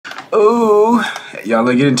Ooh, y'all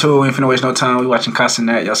let's get into it. We ain't finna waste no time. We watching Kai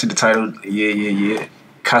Cenat. Y'all see the title? Yeah.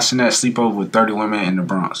 Kai Cenat Sleepover with 30 Women in the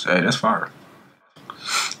Bronx. Hey, that's fire.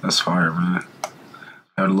 That's fire, man.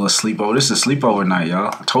 Had a little sleepover. This is a sleepover night,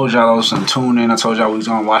 y'all. I told y'all I was gonna tune in. I told y'all we was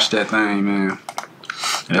gonna watch that thing, man.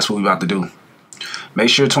 And that's what we about to do. Make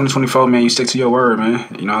sure 2024, man, you stick to your word, man.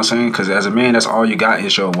 You know what I'm saying? Because as a man, that's all you got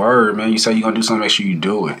is your word, man. You say you're gonna do something, make sure you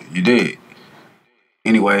do it. You did.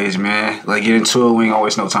 Anyways, man, let's get into it. We ain't gonna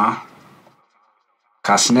waste no time.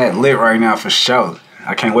 Kai Cenat lit right now for sure.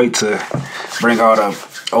 I can't wait to bring all the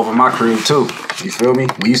over my crib too. You feel me?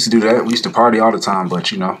 We used to do that. We used to party all the time,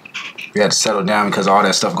 but you know, we had to settle down because of all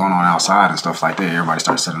that stuff going on outside and stuff like that. Everybody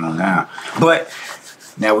started settling down. But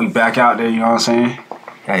now we back out there, you know what I'm saying?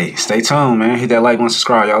 Hey, stay tuned, man. Hit that like and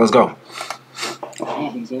subscribe, y'all. Let's go. What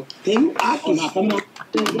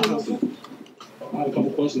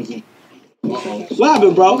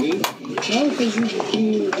happened, bro? No,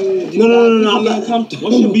 I'm not comfortable.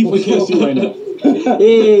 What's your beef with KC right now?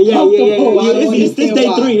 Yeah. It's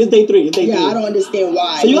day three. Yeah, I don't understand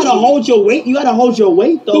why. So you gotta hold your weight. You gotta hold your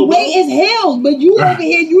weight, though. The weight is held, but you over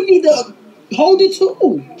here, you need to hold it too.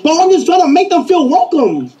 But I'm just trying to make them feel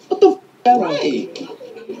welcome. What the Right.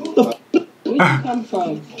 Where you come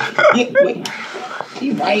from?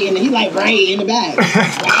 He right in the back.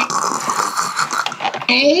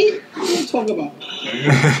 Hey, what are you talking about?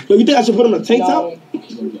 Yo, you think I should put on a tank top?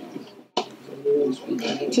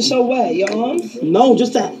 To show what? Your arms? No,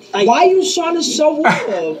 just that. Why are you trying to show off?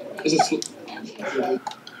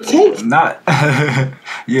 Tank? Not.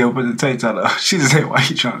 Yeah, put the tank top up. She just said, why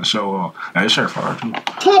you trying to show off? Now, your shirt fire too.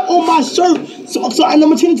 Top on my shirt. So I'm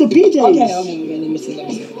gonna change it to PJs. Okay, let me see.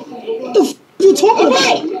 What the f you talking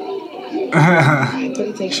about?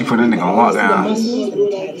 She put that nigga on lockdown.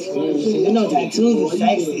 You know tattoos is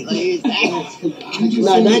sexy.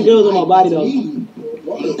 Nah, that girl's on my body though.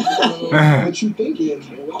 What you thinking?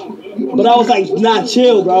 But I was like, nah,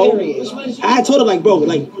 chill, bro. I told her like, bro,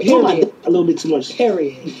 like, period. A little bit too much.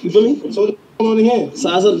 Period. You feel me? So on the hand. So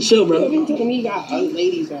I was like, chill, bro. He told me he got other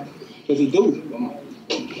ladies on. Cause he do.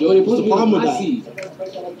 Yo, what's the problem with that?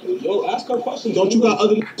 Yo, ask her a question. Don't you got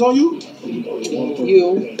other niggas on you?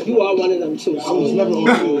 You are one of them too. I was never on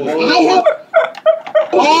you. I have.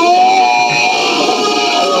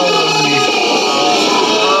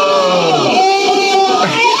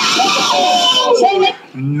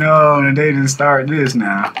 No, they didn't start this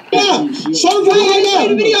now. Yeah, show the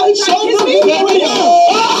video. Show the video.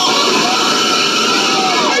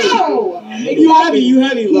 You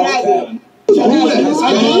heavy, bro.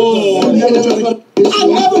 I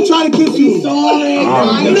never try to kiss you. Sorry. I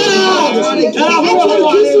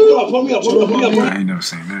ain't never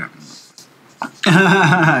seen that.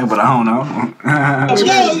 But I don't know.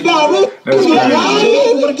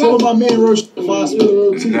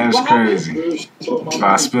 That's crazy. If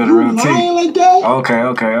I spill the real tea. Okay.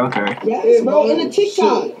 Yes, bro, in the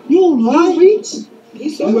TikTok. You reach?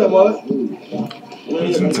 He's so good.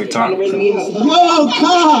 It's in TikTok. Yo,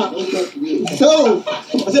 God. So,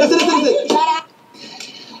 that's it.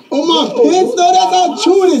 Oh, my pants, though, that's how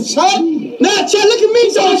true it is, Chat. Nah, Chat, look at me,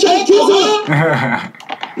 Chat.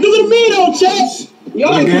 Look at me, though, Chat.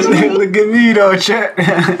 Look at me, though, Chat.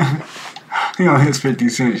 He on his 50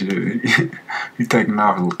 Cent shit. He taking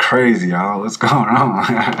off a little crazy, y'all. What's going on?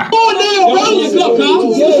 Oh,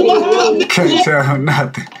 damn, bro. Can't tell him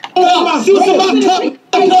nothing. That's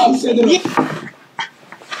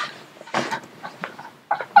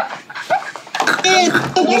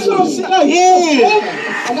what I'm saying.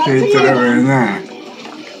 Can't tell her anything.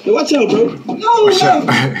 Yo, watch out, bro. Watch out.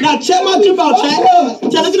 Now, check my drip out, Chat.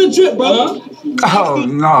 Chat, look at the drip, bro. Oh,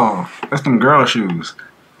 no. That's them girl shoes.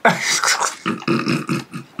 Tag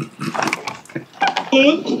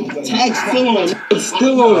still on. It's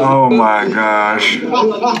still on. Oh my gosh. I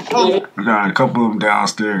got a couple of them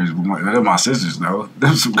downstairs. They're my sisters, though.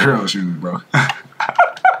 Them some girl shoes, bro.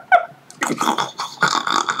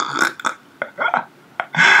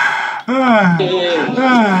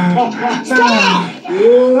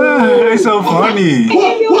 They so funny.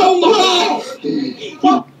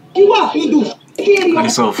 They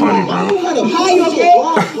so funny, bro.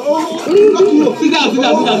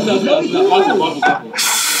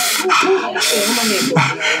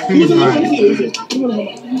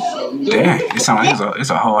 Damn, it sounds like it's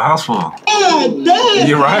a whole house full.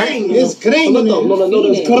 You right? It's creaming. No,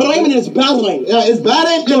 it's creaming. It's battling. Yeah, it's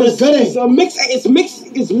battling. No, it's good. It's a mix.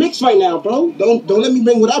 It's mixed right now, bro. Don't let me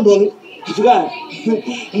bring what I brought. What you got?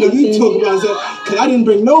 No, you talk about that because I didn't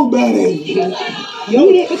bring no battling. I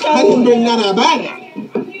didn't bring none of battling.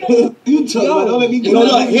 You took. Don't let me get. No,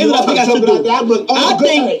 look. Here's what I think I should do.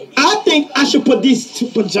 I think I should put these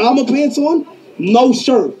pajama pants on. No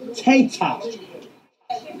shirt, tank top.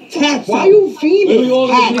 Why you feeling?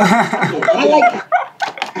 I like.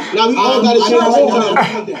 Now we all got to share our own.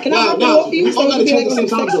 Can I rip you? We all got to change the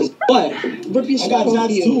same. What? Rip your shirt off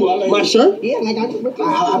you. My shirt? Yeah, like I can rip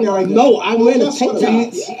your. No, I'm wearing a tank top.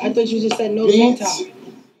 I thought you just said no tank top.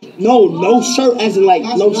 No shirt, as in like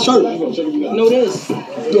no shirt. No this.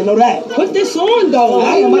 Yeah, know that. Put this on though.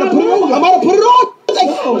 I'm about to put it on.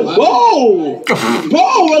 Whoa,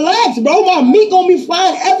 bro, relax, bro. My meat gonna be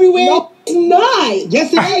flying everywhere. No, it's not.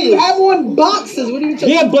 Yes, it is. You have on boxes. What are you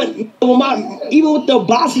talking? Yeah, but even with the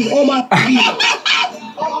boxes on my feet.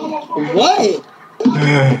 What?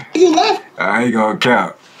 You left? I ain't gonna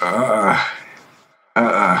count.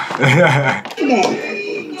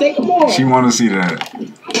 Take them off. She wanna see that.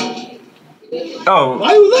 Oh.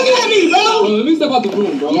 Why you looking at me, bro? Let me step out the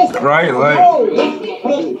room, bro. Yes. Right, like.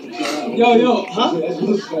 Yo. Huh? Yeah,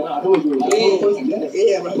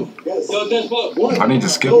 bro. Yo, that's what? I need to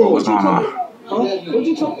skip what's going on. What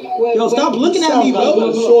you talking? Yo, stop looking at me, bro. I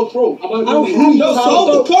don't have no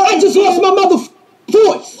soul. I just lost my mother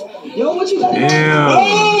voice. Yo, what you got? Yeah.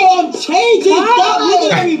 Oh, I'm changing. Stop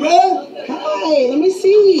looking at me, bro. Hi, let me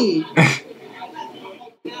see.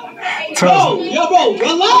 Yo, bro,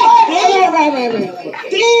 relax. Right.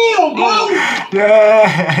 Damn, bro.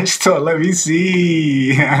 Yeah, she told, let me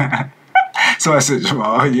see. So I said,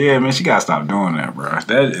 Jamal, yeah, man, she gotta stop doing that, bro.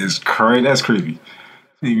 That is crazy. That's creepy.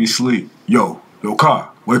 Leave me sleep. Yo, Kai,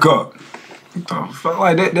 wake up. Fuck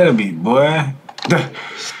like that, that'll be, boy. You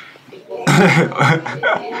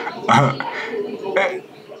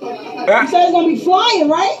said it's gonna be flying,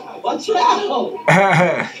 right? Watch out.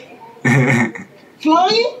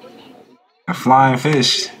 Flying? A flying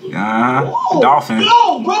fish. Dolphin.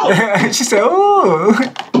 No, bro. She said, ooh.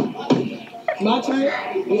 My turn.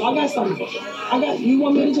 I got something. You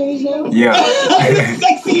want me to change now? Yeah. I look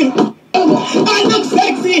sexy. I look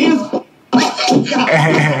sexy as.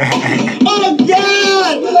 Oh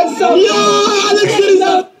God! Yo, I look good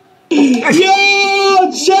as. Yo,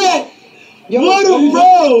 chat. What a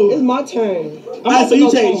bro! It's my turn. Alright, so you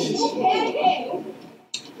change.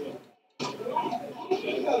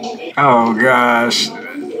 Oh gosh.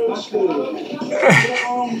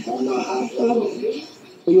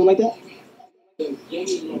 You don't like that?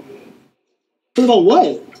 Think about what?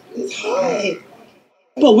 It's high.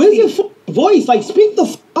 But where's your voice? Like, speak the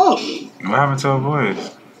up. What happened to her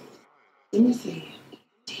voice? Let me see.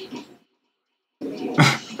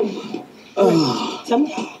 Tell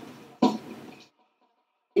me.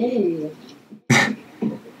 Ooh.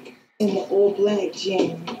 In the all black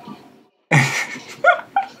jam.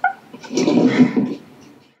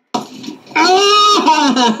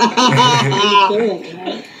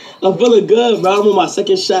 I'm feeling good, bro. I'm on my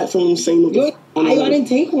second shot from St. Louis. I didn't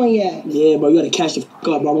take one yet. Yeah, bro, you gotta catch the fuck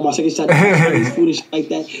up, bro. I'm on my second shot. Chinese food and shit like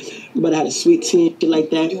that. You better have a sweet tea and shit like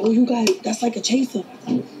that. Yo, you got that's like a chaser.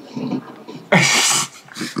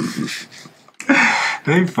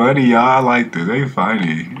 They funny, y'all. I like this. They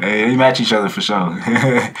funny. Hey, they match each other for sure.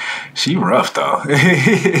 She rough though.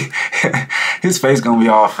 His face gonna be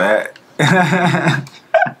all fat.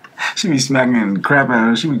 She be smacking and crap at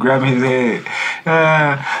her. She be grabbing his head.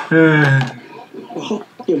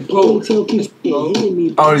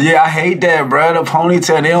 Oh yeah, I hate that, bro. The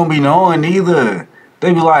ponytail, they don't be knowing either.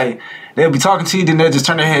 They be like, they'll be talking to you, then they'll just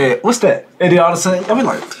turn their head. What's that? And then all of a sudden, I be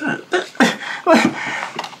like,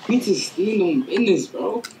 You just no business,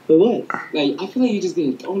 bro. For what? Like, I feel like you just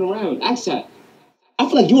getting thrown around. Ask that. I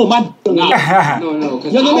feel like you on my. No.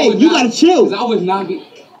 Yo, man, you gotta chill. Cause I would not be.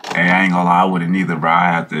 Hey, I ain't gonna lie, I wouldn't either, bro.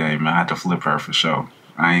 I have to flip her for sure.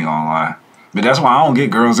 I ain't gonna lie. But that's why I don't get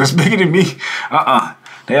girls that's bigger than me.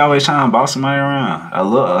 They always trying to boss somebody around.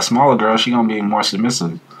 A smaller girl, she gonna be more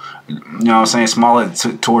submissive. You know what I'm saying? Smaller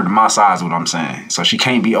toward my size, what I'm saying. So she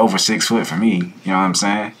can't be over 6 foot for me. You know what I'm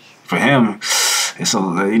saying? For him, it's a,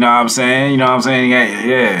 you know what I'm saying? You know what I'm saying?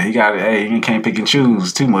 Yeah, he got it. Hey, you can't pick and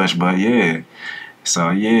choose too much, but yeah. So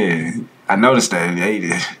yeah. I noticed that they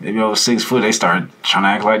be over 6 foot, they start trying to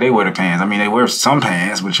act like they wear the pants. I mean, they wear some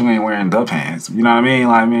pants, but you ain't wearing the pants. You know what I mean?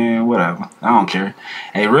 Like, man, whatever. I don't care.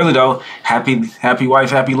 Hey, really though, happy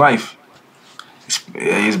wife, happy life.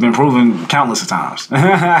 It's been proven countless of times.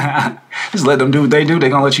 Just let them do what they do. They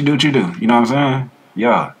gonna let you do what you do. You know what I'm saying?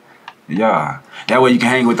 Yeah. That way you can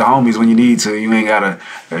hang with the homies when you need to. You ain't gotta,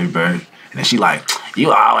 hey, babe. And then she like,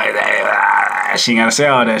 you always, she ain't gotta say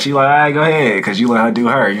all that. She like, all right, go ahead, because you let her do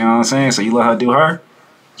her. You know what I'm saying? So you let her do her.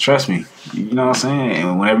 Trust me. You know what I'm saying?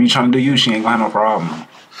 And whenever you trying to do you, she ain't gonna have no problem.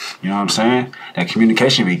 You know what I'm saying? That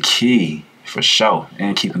communication be key. For sure.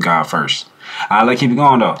 And keeping God first. All right, let's keep it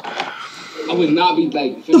going, though. I would not be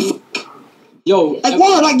like, yo, like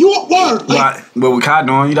word, like you word. Like, but with Kai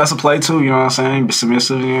doing, that's a play too. You know what I'm saying? Be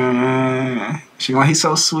submissive. Yeah. He's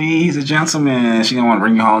so sweet. He's a gentleman. She gonna want to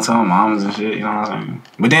bring you home to her mamas and shit. You know what I'm saying?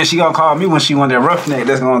 But then she gonna call me when she want that roughneck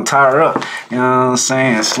that's gonna tie her up. You know what I'm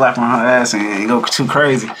saying? Slap on her ass and go too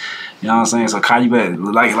crazy. You know what I'm saying? So Kai, you better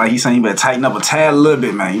like he's saying, you better tighten up a tad a little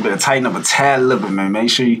bit, man. You better tighten up a tad a little bit, man. Make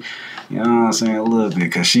sure you. You know what I'm saying? A little bit.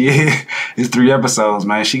 Because it's 3 episodes,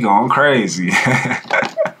 man. She going crazy. Am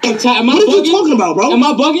I what are you talking about, bro? Am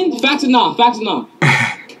I bugging? Facts or not? Facts or not?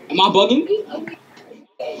 Am I bugging?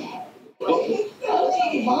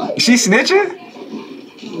 She snitching?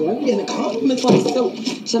 I'm getting a compliment on myself.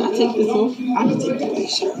 Should I take this off? I can take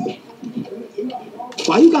this shirt.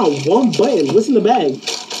 Why you got one button? What's in the bag?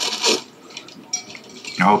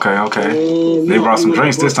 Okay. They brought some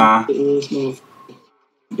drinks this time.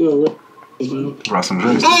 Brought some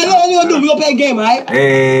drinks. Alright, look what we gonna do. We gonna play a game, alright?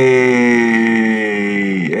 Hey.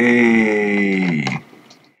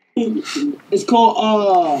 It's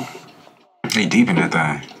called They deep in that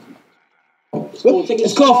thing.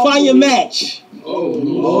 It's called Find Your Match.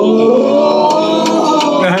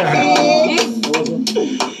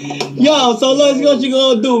 Yo, so let's see what you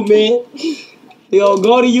gonna do, man. They gonna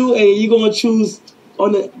go to you and you gonna choose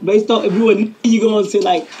on the based on if you a you gonna say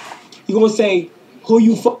like you gonna say who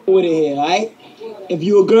you fucking with in here, alright? If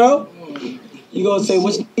you a girl, you gonna say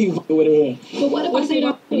which you fucking with in here. But what if I say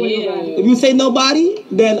no? If you say nobody,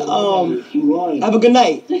 then have a good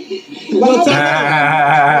night. Yeah,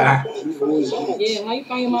 how you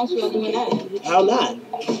find your mouse without doing that? How not?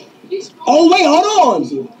 Oh wait, hold on.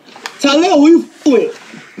 Talil, who you with?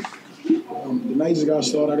 The night just got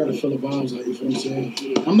started. I gotta feel the vibes, like you feel what I'm saying.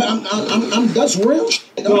 I'm that's real.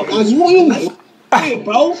 That's real. Hey,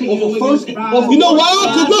 bro. You know why?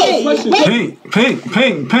 Cause look,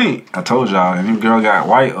 Pink. I told y'all, if your girl got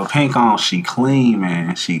white or pink on, she clean,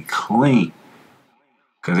 man. She clean.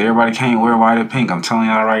 Cause everybody can't wear white or pink. I'm telling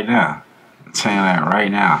y'all right now. I'm telling you that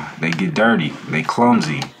right now. They get dirty. They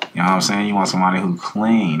clumsy. You know what I'm saying? You want somebody who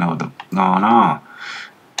clean, know what's going on.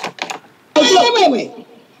 Wait.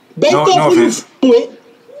 Based off who you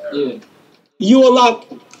with, you unlock.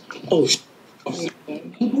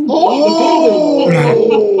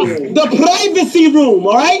 The privacy room,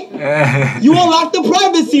 alright? You unlock the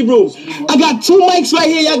privacy room. I got 2 mics right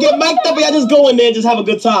here. Y'all get mic'd up and y'all just go in there and just have a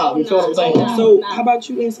good time. You feel what I'm saying? So, how about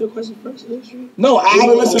you answer the question first? No,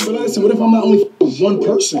 listen. What if I'm not only one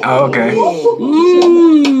person? Oh, okay.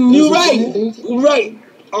 You're right.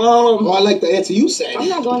 I like the answer you said. I'm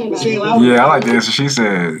not going in there. Yeah, I like the answer she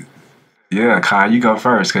said. Yeah, Kai, you go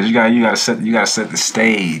first, cause you gotta set the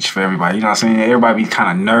stage for everybody. You know what I'm saying? Everybody be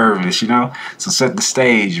kind of nervous, you know. So set the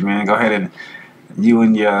stage, man. Go ahead and you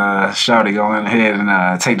and your shawty go in ahead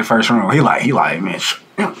and take the first room. He like, man.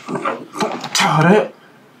 Tell that.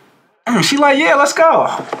 She like, yeah, let's go. All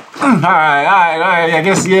right. I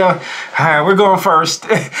guess yeah. All right, we're going first.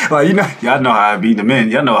 Like y'all know how I be. The men,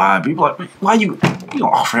 y'all know how I be. Like, why you gonna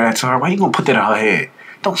offer that to her? Why you gonna put that in her head?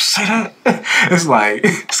 Don't say that. It's like,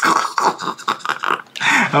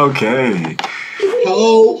 okay.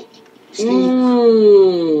 Hello.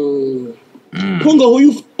 Punga, who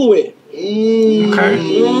you with? Okay.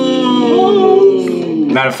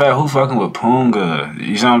 Matter of fact, who fucking with Punga? You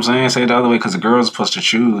know what I'm saying? Say it the other way, because the girls are supposed to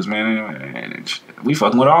choose, man. We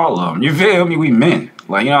fucking with all of them. You feel me? We men.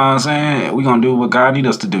 Like, you know what I'm saying? We gonna do what God need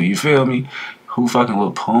us to do. You feel me? Who fucking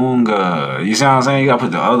with Punga? You see what I'm saying? You gotta put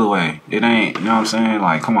it the other way. It ain't, you know what I'm saying?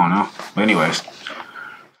 Like, come on now. But anyways,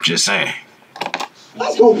 just saying.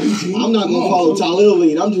 Let's go, PG. I'm not gonna follow Talil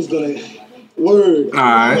lead. I'm just gonna word. All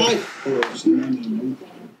right.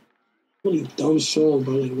 Really dumb show,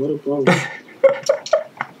 bro. Like, what a bro. I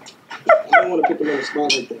don't want to put them on the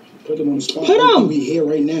spot like that. Put them on the spot. Put them. We here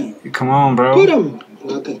right now. Come on, bro. Put him.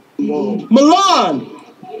 Milan.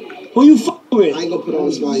 Who you fucking with? I ain't gonna put on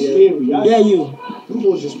the spot yet. Yeah, you. You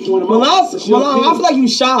boys just point them Milan, out. I feel like you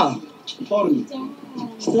shy. Pardon me.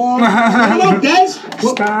 Stop.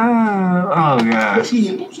 Stop. Oh, God.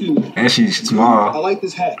 And she's I small. like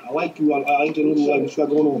this hat. I like you. I like the little like what you got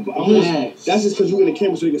going on. But that's just because you're in the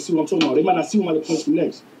camera so they can see what I'm talking about. They might not see what I'm going to punch you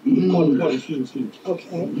next. Pardon, excuse me.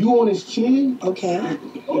 Okay. You on his chin? Okay.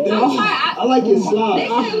 I like his slide.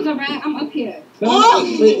 This dude's a rat. I'm up here.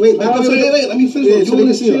 Wait. Let me finish. You on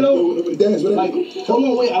his chin though? Like, hold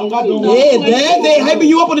on, wait. I don't got no. Yeah, Dad, they hyping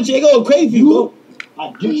you up on the chair. Go crazy, bro.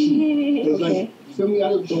 I get you. Okay. Feel me? I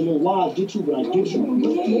don't know why I get you, but I get you.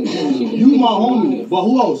 You my homie. But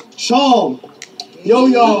who else? Sean.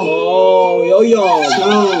 Yo. Oh, yo.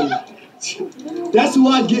 Sean. That's who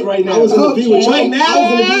I get right now. I was in the beat with right now. I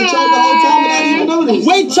was in the beat with Charm the whole time and I didn't even know this.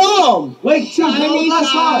 Wait, Charm! Wait, Charm,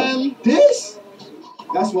 that's why. This?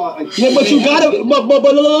 That's why. Like, yeah, but you gotta, but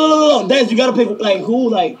Dance, you gotta pick like who,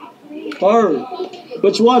 like her.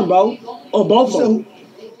 Which one, bro? Or both of them?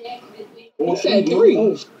 He said 3.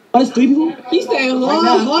 Oh, that's 3 people? He said,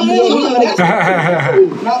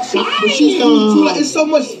 it's so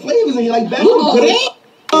much flavors in here, like that.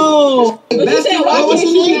 Oh, but you said, why can't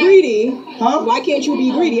you be greedy? Huh? Why can't you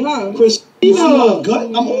be greedy, huh? Christina.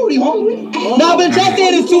 I'm already hungry. Nah, but Chad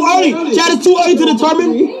said it's too early. Chad, it's too early to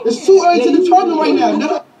determine. It's too early to determine right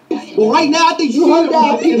now. Well, right now, I think you heard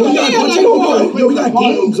that. We got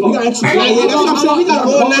games. We got extra games. Yeah, that's what I'm saying. We got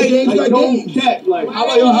all night games. We got games. How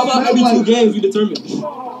about every 2 games you determine?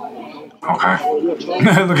 Okay.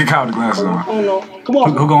 Look at Kyle with the glasses on. Come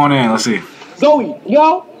on. Who going in? Let's see. Zoe,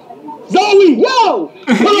 yo.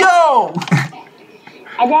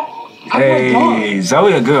 I got. Hey,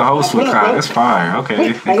 Zoe, a good host with Kyle. That's fire.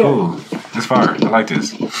 Okay, cool. That's fire. I like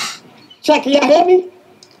this. Check, y'all hear me?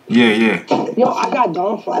 Yeah. Yo, I got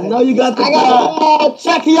Dawn for. I know you got the.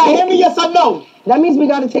 Check, y'all hear me? Yes or no? That means we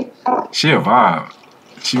gotta take. She a vibe.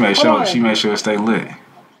 She made sure it stay lit.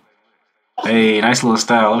 Hey, nice little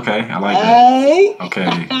style. Okay, I like that. Hey. Okay. Yo,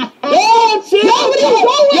 chill. Yo,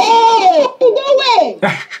 what are you doing?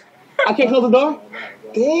 I can't close the door?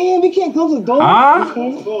 Damn, we can't close the door. Huh?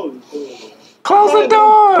 Close the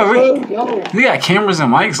door. We got cameras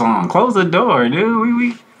and mics on. Close the door, dude.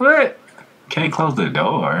 We what? Can't close the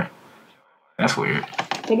door. That's weird.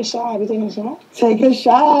 Take a shot. We taking a shot? Take a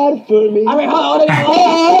shot for me. I mean, hold on.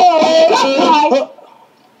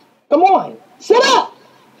 Come on. Sit up.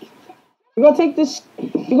 We're gonna take this.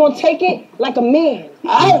 We're gonna take it like a man.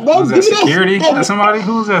 All right, bro. Who's that, security? That's somebody?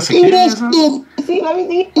 Who's that, security? See, let me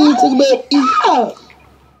see.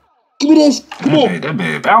 Give me this. Come on. That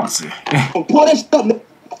bad bouncy. Pour that shit up, man.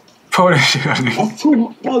 Pour that shit on me. That's too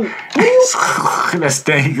much. That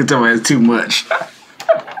stain, you can tell me it's too much.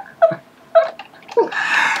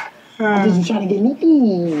 I just trying to get Nikki.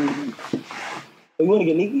 You wanna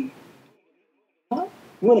get Nikki? Huh?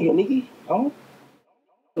 You wanna get Nikki? Oh?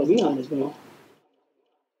 No, be honest, bro. You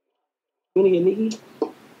wanna get Nikki?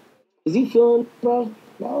 Is he feeling, bro?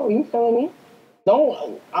 No, you feeling me?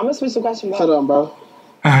 Don't. I'm gonna switch the question, bro. Shut up, bro.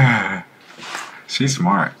 She's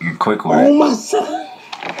smart and quick with it. Oh my son.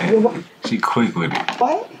 She quick with it.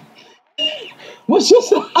 What? What's your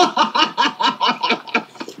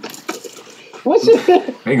What's your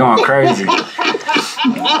They going crazy.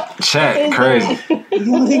 Chat crazy.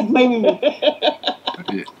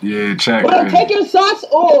 Yeah, chat bro, crazy. take your socks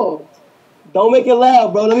off. Don't make it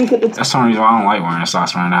loud, bro. Let me put the. That's the only reason why I don't like wearing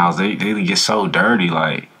socks right now. Is they get so dirty.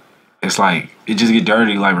 Like it's like it just get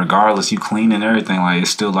dirty. Like regardless, you clean and everything. Like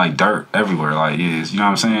it's still like dirt everywhere. Like you know what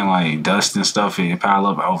I'm saying? Like dust and stuff. It pile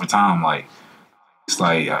up over time. Like it's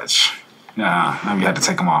like maybe you had to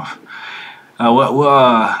take them off.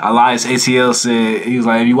 Elias ATL said, he was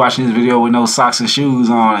like, if you watching this video with no socks and shoes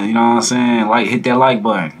on, you know what I'm saying? Like, hit that like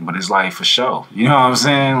button. But it's like, for sure. You know what I'm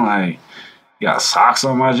saying? Like, you got socks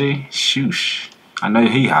on, my G? Shoosh. I know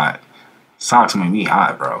he hot. Socks make me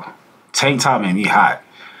hot, bro. Tank top make me hot.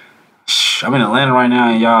 I'm in Atlanta right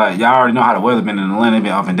now, and y'all already know how the weather been in Atlanta. It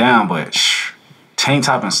been up and down, but tank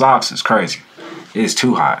top and socks is crazy. It's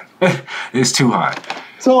too hot. It's too hot.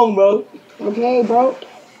 Song, bro. Okay, bro.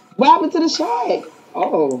 What happened to the shot?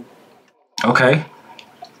 Oh. Okay.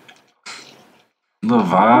 Little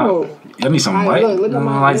vibe. Oh. I need some light. Look at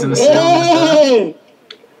my lights in the ceiling. Hey!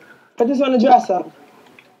 Put this on the dresser.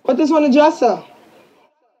 Put this on the dresser.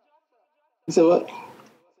 You said what?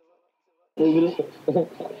 Put it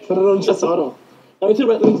on the dresser. Hold on. Let me turn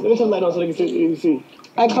the light on so they can see.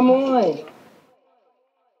 All right, come on.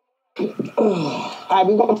 All right,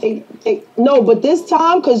 we're going to take... No, but this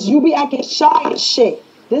time, because you be acting shy and shit.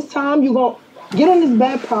 This time, you going to get on this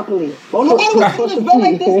bed properly. Oh, nobody was on this bed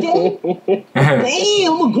like this, kid.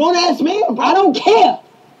 Damn, I'm a grown-ass man, bro. I don't care.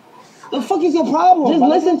 The fuck is your problem? Just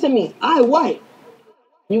listen to me. All right, what?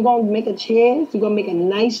 You going to make a cheers. You're going to make a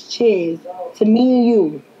nice cheers to me and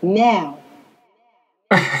you now.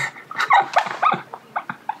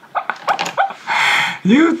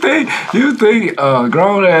 You think a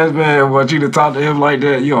grown ass man want you to talk to him like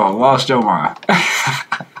that? You all lost your mind.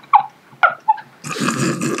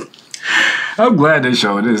 I'm glad they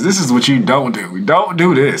showed this. This is what you don't do. Don't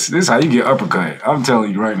do this. This is how you get uppercut. I'm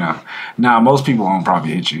telling you right now. Now most people won't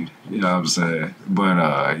probably hit you. You know what I'm saying?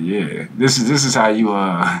 But yeah, this is how you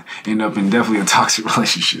end up in definitely a toxic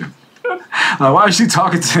relationship. Like, why is she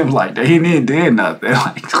talking to him like that? He didn't did nothing.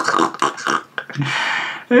 Like,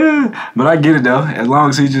 But I get it though. As long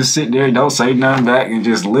as he just sit there, don't say nothing back, and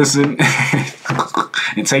just listen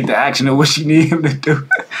and take the action of what she need him to do,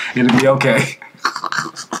 it'll be okay.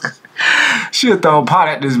 She'll throw a pot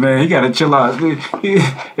at this man. He gotta chill out.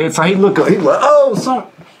 It's like he look up. He like, oh, son.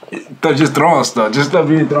 Just throwing stuff. Just stuff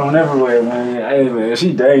being thrown everywhere, man. Hey, man,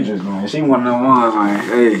 she dangerous, man. She one of them ones, like,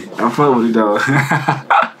 hey, I'm fuck with you, though.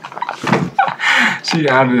 She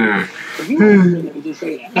out there.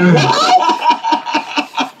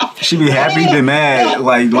 She be happy, then mad,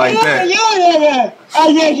 like that.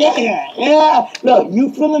 Yeah. Look,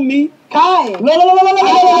 you feeling me? Kai. No.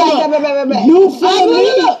 You feeling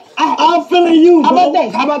me? I'm feeling you, bro.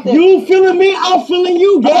 How about this? You feeling me? I'm feeling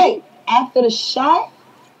you, bro. Hey, after the shot,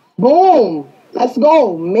 boom. Let's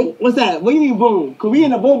go. What's that? What do you mean boom? Cause we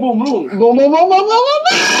in the boom room. Boom.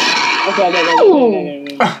 Okay.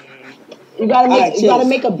 You gotta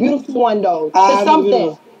make a beautiful one though. Say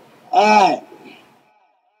something. Alright.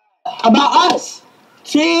 About us.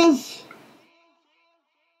 Cheers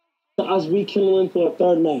to us rekindling for a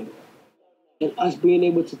third night. And us being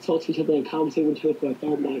able to talk to each other and conversate with each other for a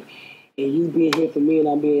third night. And you being here for me and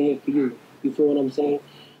I'm being here for you. You feel what I'm saying?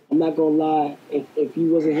 I'm not gonna lie, if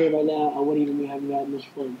you wasn't here right now, I wouldn't even be having that much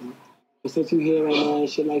fun, bro. But since you're here right now and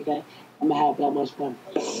shit like that, I'm gonna have that much fun.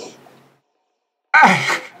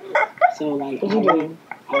 So like,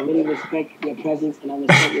 I really respect your presence and I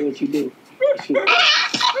respect what you do.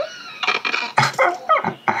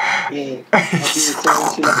 Yeah.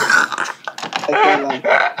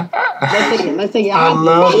 Let's take it. I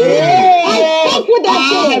love it. Fuck with that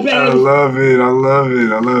shit. I love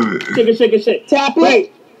it. Shake it. Tap it.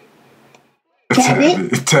 Wait.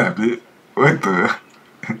 Tap it. What the?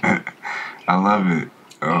 I love it.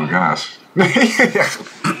 Oh gosh.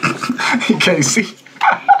 You can't see.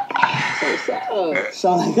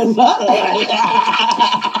 So like a lot.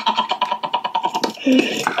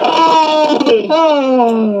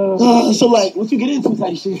 So like, what you get into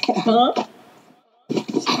type shit? Huh?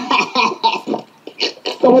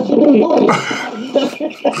 So what you doing?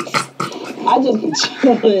 I just be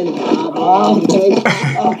chilling.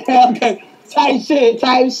 Okay. Type shit.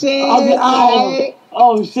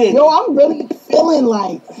 Oh shit. Yo, I'm really feeling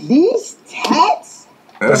like these tats.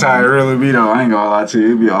 That's how it really be though. I ain't gonna lie to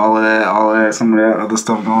you. It be all of that, some of that other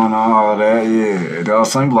stuff going on, all of that. Yeah, it all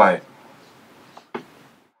seems like.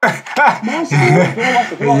 Yeah,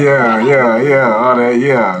 all that,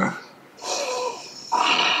 yeah.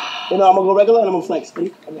 You know, I'm gonna go regular and I'm gonna flex.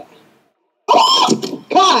 Okay.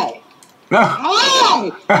 Kai! No. Hi!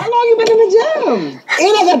 How long you been in the gym?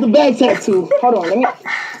 And I got the back tattoo. Hold on, let me...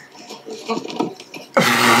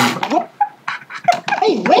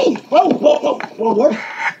 Hey, wait! Whoa.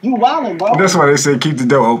 You wildin', bro. That's why they say keep the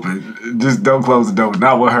door open. Just don't close the door.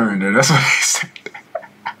 Not with her in there. That's what they say.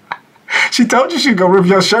 She told you she gonna rip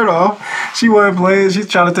your shirt off. She wasn't playing. She's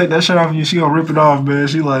trying to take that shirt off of you. She gonna rip it off, man.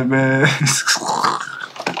 She like, man.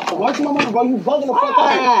 Watch my mother, bro. You bugging the fuck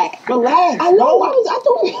out. Relax. I know. I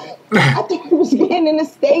thought you was getting in the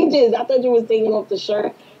stages. I thought you was taking off the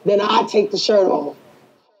shirt. Then I take the shirt off.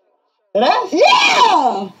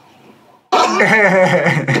 Yeah.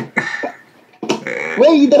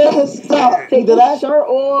 Wait, you dead ass? Stop. Take that shirt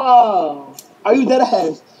off. Are you dead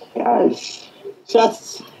ass? Yes.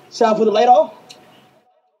 Should I put the light off?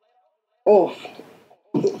 Oh.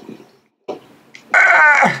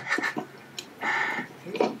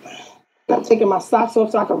 I'm taking my socks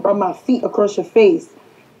off so I can rub my feet across your face.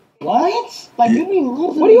 What? Like you mean?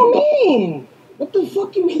 What do you mean? What the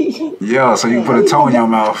fuck you mean? Yeah, so you can put a toe in your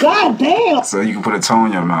mouth. God damn. So you can put a toe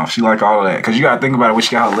in your mouth. She like all of that. Because you got to think about it. When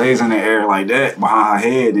she got her legs in the air like that, behind her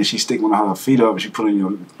head, then she stick one of her feet up and she put in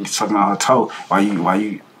your, sucking on her toe. Why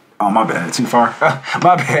you, oh, my bad, too far.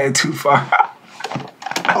 My bad, too far.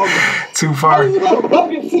 Too far. You gotta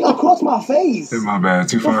rub your feet across my face. My bad,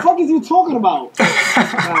 too far. What the fuck is you talking about?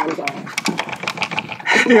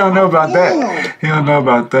 He don't know about that. He don't know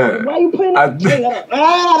about that. Why you putting that?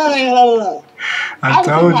 I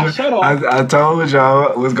told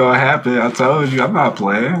y'all what's gonna happen. I told you I'm not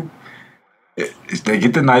playing. They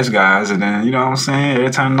get the nice guys, and then you know what I'm saying.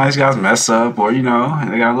 Every time the nice guys mess up, or you know,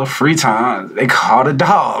 they got a little free time, they call the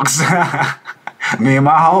dogs. Me and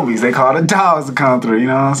my homies, they call the dogs to come through. You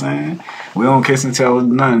know what I'm saying? We don't kiss and tell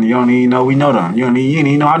nothing. You don't even know we know them. You didn't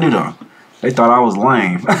even know I knew them. They thought I was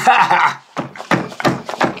lame.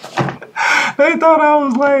 They thought I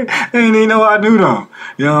was lame. They didn't even know I knew them.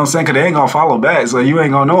 You know what I'm saying? Because they ain't going to follow back, so you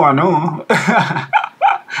ain't going to know I know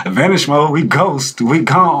them. Vanish mode, we ghost, we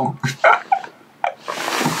gone.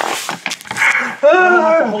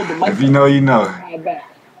 If you know, you know.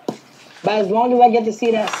 But as long as I get to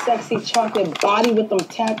see that sexy chocolate body with them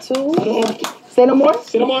tattoos, Say no more?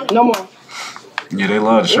 Say no more? No more. Yeah, they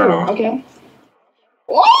love the shirt off. Okay.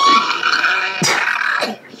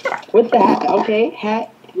 With the hat, okay. Hat.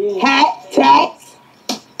 Hat, tats.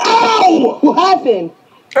 Ow! What happened?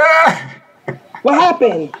 What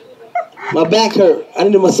happened? My back hurt. I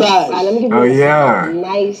need a massage. All right, let me give you Oh, a yeah.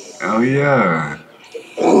 nice. Oh, yeah.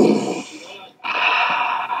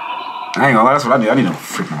 I ain't gonna lie, that's what I need. I need a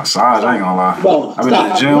freaking massage. I ain't gonna lie. Bro, I've been to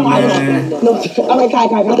the gym, man. No, all right, Kai.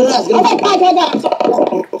 All right, Kai.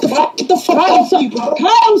 Get the fuck out.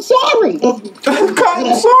 Kai, I'm sorry. God,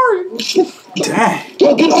 I'm sorry. Dang.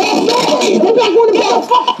 Get back on the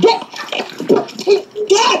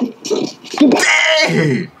bed.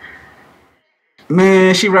 Hey.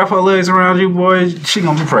 Man, she wrap her legs around you, boy. She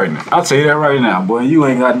gonna be pregnant. I'll tell you that right now, boy. You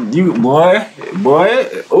ain't got boy.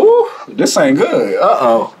 Ooh, this ain't good.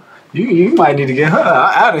 You might need to get her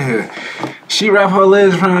out of here. She wrap her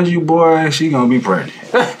legs around you, boy. She gonna be pregnant.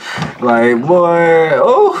 Like, boy.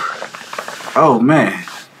 Oh man,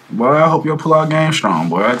 boy. I hope your pull-out game strong,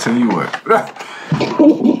 boy. I tell you what.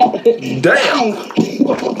 Damn.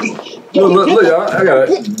 Look, y'all. I got it.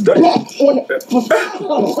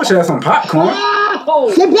 Wish I had some popcorn.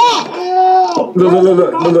 Get back. Look.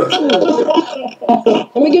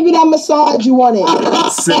 Let me give you that massage you wanted.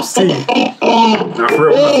 Sip tea. Not for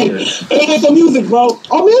real. Hey, make some music, bro.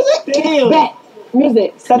 Oh, music? Damn. Bet.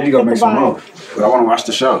 Music. You need to go make some more. But I want to watch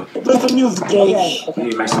the show. Play some music, gang. You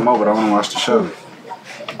need to make some more, but I want to watch the show.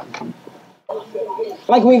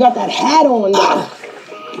 Like when you got that hat on, though.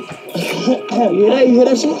 You hear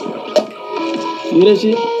that shit? You hear that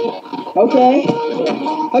shit? Okay.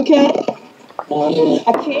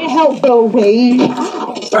 I can't help the way.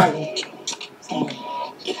 Sorry.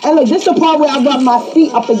 And look, this is the part where I rub my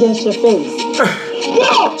feet up against your face.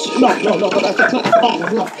 No. Where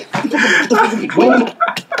you going?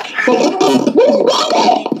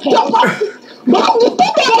 Mom, just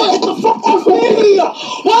think about it. Get the fuck off me.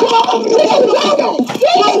 What?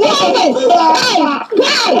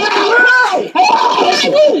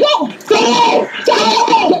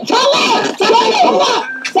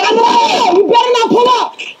 You better not pull up.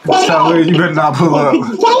 Tell her you better not pull up.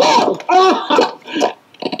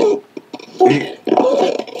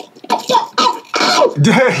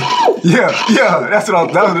 Yeah, that's what I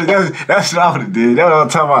would have did. That's what I'm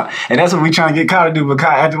talking about. And that's what we trying to get Kai to do, but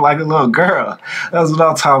Kai acting like a little girl. That's what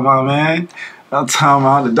I'm talking about, man. I'm talking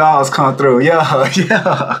about the dogs come through. Yeah.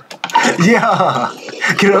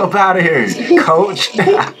 Get up out of here, coach.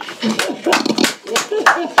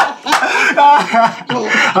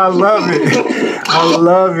 I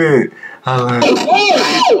love it.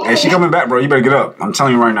 Hey, she coming back, bro. You better get up. I'm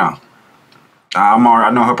telling you right now. I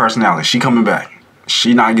know her personality. She coming back.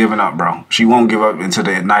 She not giving up, bro. She won't give up until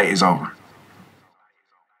the night is over.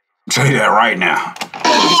 I'll tell you that right now.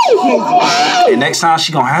 And next time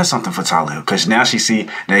she gonna have something for Talib, cause now she see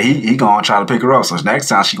that he gonna try to pick her up. So next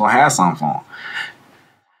time she gonna have something for him.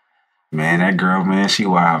 Man, that girl, man, she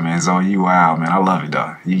wild, man. Zoe, you wild, man. I love it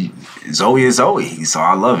though. Zoe is Zoe, so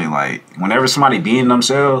I love it. Like whenever somebody being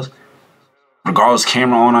themselves, regardless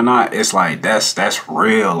camera on or not, it's like that's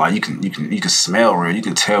real. Like you can smell real, you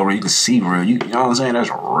can tell real, you can see real. You know what I'm saying?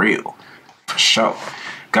 That's real, for sure.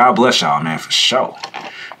 God bless y'all, man, for sure.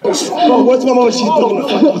 Bro, what's my mama? She's doing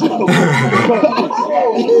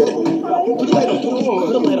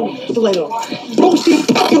Put the light on. Bro, she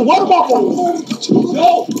fucking water bottle.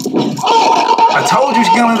 I told you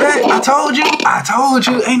she coming back. I told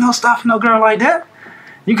you. Ain't no stopping no girl like that.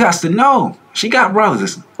 You got to know. She got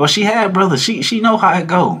brothers. Well, she had brothers. She know how it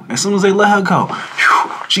go. As soon as they let her go,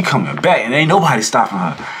 whew, she coming back and ain't nobody stopping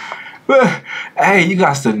her. Hey, you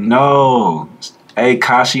got to know. Hey,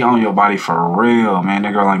 Kai, she on your body for real, man.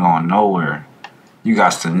 That girl ain't going nowhere. You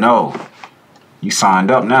got to know. You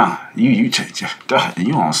signed up now. You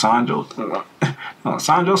on Sanjo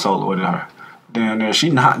solo with her. Damn there, she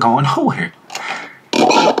not going nowhere.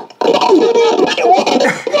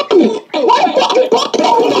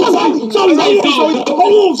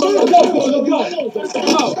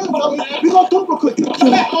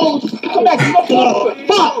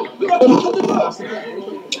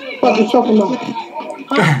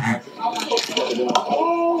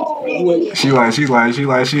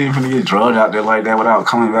 She ain't finna get drugged out there like that without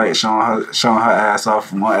coming back, showing her ass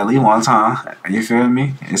off at least one time. You feel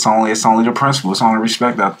me? It's only the principle. It's only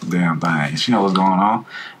respect out the damn thing. She know what's going on,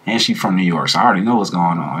 and she from New York, so I already know what's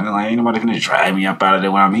going on. And like, ain't nobody finna drag me up out of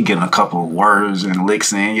there without me getting a couple words and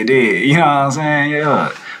licks in. You did, you know what I'm saying?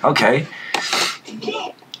 Yeah, okay.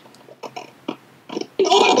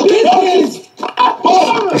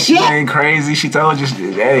 She ain't crazy. She told you,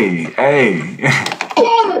 hey.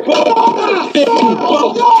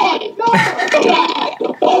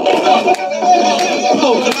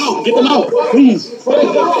 Get them out, please. Bro,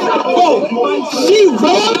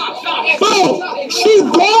 she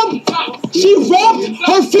rubbed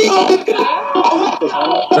her feet.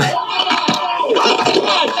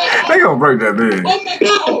 They gonna break that bed.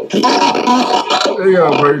 They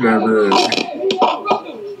gonna break that bed.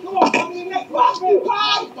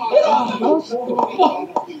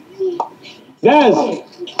 Yes.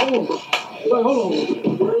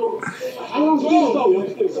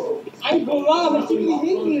 I ain't gonna lie, but she really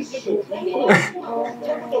hit me.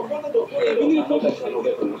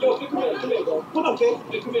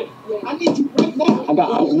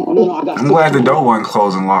 I'm glad the door wasn't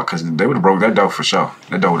closed and locked because they would have broke that door for sure.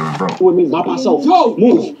 That door would have been broke. With me by myself. Yo,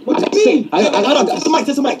 move. I got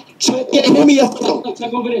somebody. Yeah, hear me.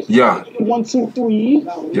 Yeah. 1, 2, 3.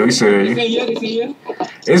 Yo, you said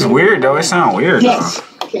it's weird though. It sounds weird. Yes.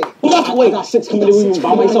 Wait, I got 6 coming in with me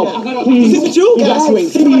by myself. Please. Is it with you? Yes,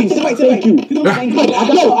 wait. Please. Thank you. I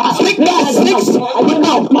got 6. I went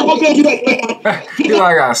out. He like,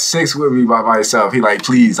 I got 6 with me by myself. He like,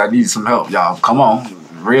 please, I need some help, y'all. Come on,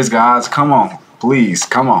 Riz guys, come on, please,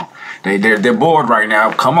 come on. They're bored right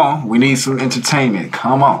now. Come on, we need some entertainment.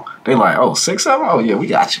 Come on. They like, oh, 6 of them? Oh yeah, we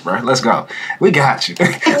got you, bro. Let's go. We got you.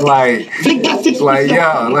 like,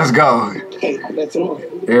 yeah, let's go.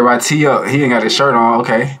 Everybody tee up. He ain't got his shirt on.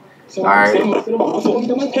 Okay. All right.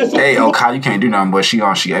 Hey, oh, Kai, you can't do nothing. But hey,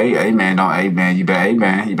 man,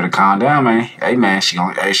 you better calm down, man. Hey, man, she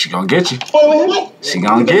gonna get you. She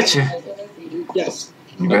gonna get you. Yes.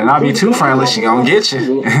 You better not be too friendly. She gonna get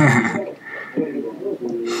you.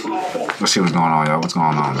 Let's see what's going on, y'all. What's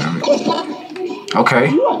going on, man? Okay.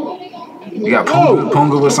 You got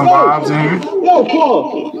Punga with some vibes in here. Yo,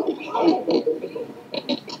 Paul.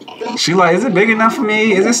 She like, is it big enough for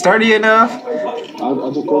me? Is it sturdy enough?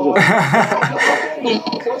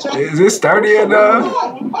 Is it sturdy enough?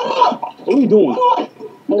 What are you doing?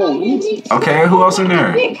 Okay, who else in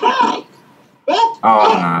there?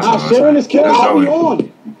 Oh, no. Sharon is killing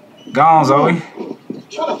on. Go on, Zoe.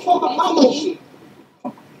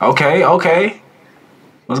 Okay.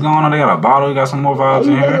 What's going on? They got a bottle. You got some more vibes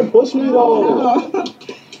in here. Push me though.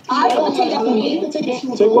 I don't take that from me.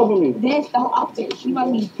 Take what from me? That's the whole opposite. She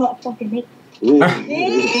might be fucking naked. Yeah.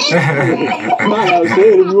 I was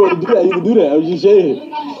saying, if you want to do that, you can do that. I was just saying.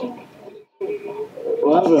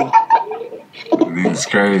 What happened? This is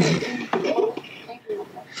crazy.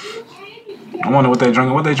 I wonder what they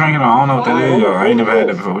drinking. What they drinking on? I don't know what that is, yo. I ain't never had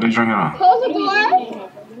that before. What they drinking on? Close the door.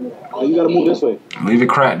 Oh, you gotta move this way. Leave it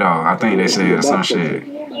cracked, though. I think they said some shit.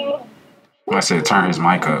 I said turn his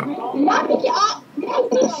mic up. Not pick it up.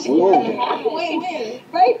 Wait.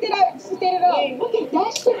 Right there. Stand it up. Look at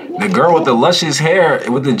that shit. The girl with the luscious hair,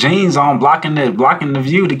 with the jeans on, blocking the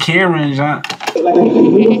view, the camera and John.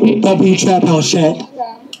 W Trap House chat.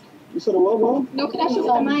 You said what, bro? No, can I shoot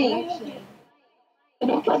the mic?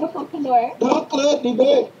 Don't close the fucking door. Don't close the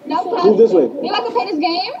door. No, close. Move this way. You like to play this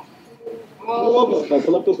game?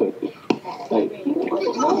 Pull up this way. Like.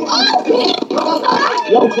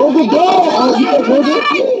 Yo, close the door.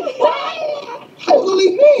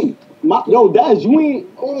 Leave me. Yo, Daz, you ain't.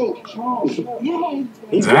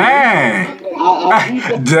 Dang.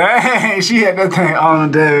 Dang. She had that thing on,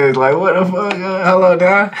 Daz. Like, what the fuck? Hello,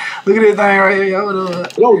 Daz. Look at this thing right here.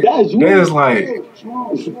 Yo, Daz, you Daz like. I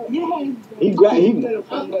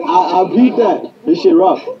beat that. This shit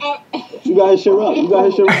rough. You got his shit rough.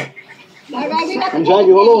 I'm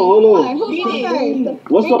Jackie, hold on.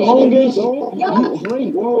 What's the longest?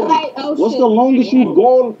 What's the longest you've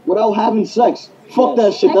gone without having sex? Fuck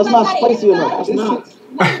that shit. That's not spicy enough. That's not.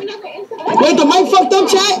 Wait, the mic fucked up,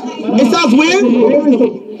 chat? It sounds weird?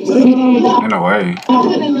 In a way.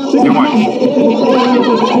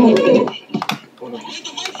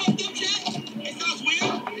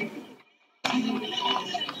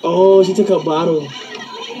 Oh, she took a bottle.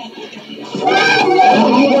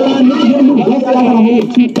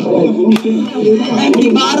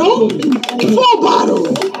 Empty bottle? Full bottle.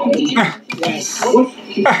 Yes. What's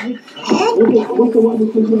the one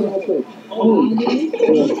that you said? Oh.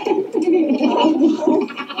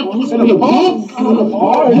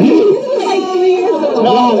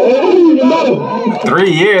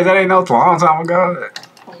 3 years? That ain't no long time ago.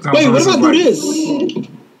 Wait, what if I do this?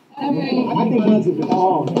 I think that's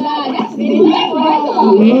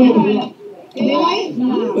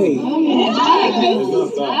Wait.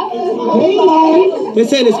 They're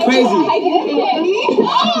saying it's crazy.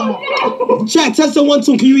 Chat, test the 1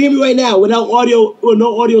 2. Can you hear me right now without audio or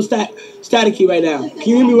no audio staticky right now? Can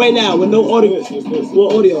you hear me right now with no audio?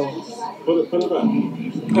 What audio?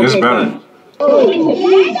 It's better.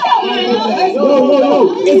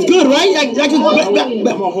 It's good, right?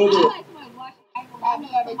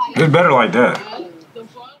 It's better like that.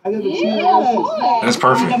 I never cheated. That's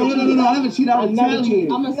perfect. No, I never cheated. I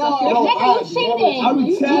retaliated. I'm a sucker. Nigga, you cheated. I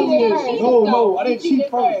retaliated. No, I didn't cheat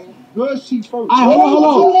first. Girls cheat first. Hold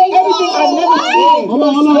on. Everything I never cheated.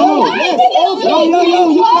 Hold on.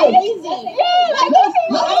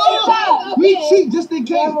 We cheat just in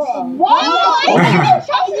case.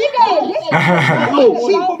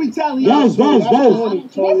 Cheat for retaliation.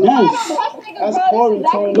 That's boring.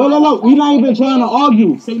 No. We not even trying to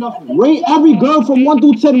argue. Say nothing. Rate every girl from 1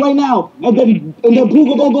 through 10 right now, and then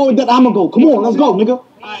Pooh gonna go, and then I'ma go. Come on, let's go, nigga.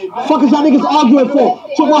 Fuck is y'all niggas arguing for?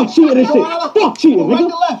 Talk about cheating and shit. Fuck cheating,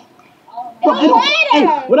 nigga. Hey,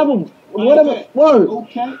 whatever. Word.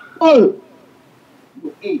 Okay. Word.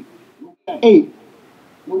 8. 8.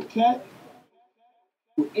 Okay.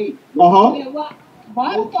 8. Uh-huh.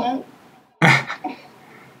 Okay.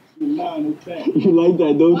 9. Okay. You like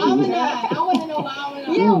that, don't you? I want to know why I want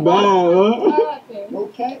to know. You bad, huh?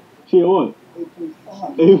 Okay. She what?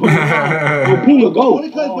 8.5. Pooh, go. Only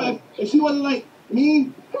because if she wasn't like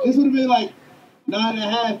me, this would have been like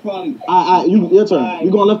 9.5 probably. Your turn.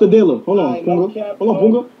 You going left the dealer. Hold on,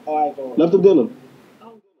 Punga. All right, go. Left the dealer.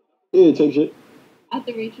 Yeah, take shit. I have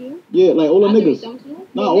to reach you? Yeah, like all the niggas.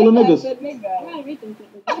 Nah, all the niggas. I gotta reach them.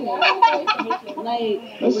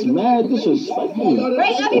 That's mad disrespectful.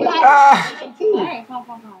 Right, everybody. Alright,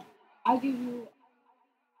 fine. I'll give you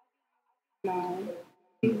 9.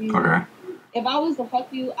 Okay. If I was to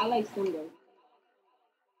fuck you, I like Simba.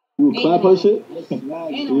 You clap her shit? You,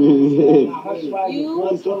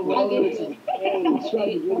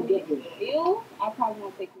 I probably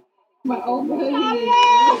won't take you. You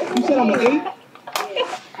said I'm an 8?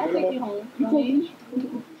 I'll take you home.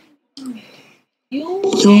 You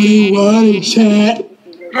wanna chat?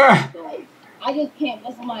 I just can't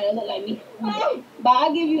for somebody that look like me. But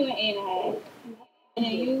I'll give you an 8.5. And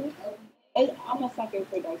then you, I'm a sucker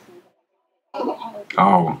for dark skin.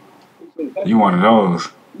 Oh, you one of those.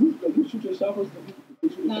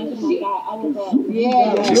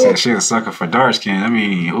 She said she a sucker for dark skin. I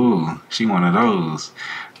mean, ooh, she one of those.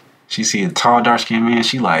 She see a tall dark skinned man,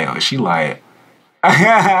 she like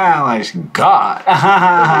like God.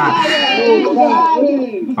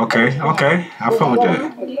 Okay, I feel with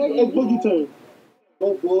that. Hey, Boogie turn.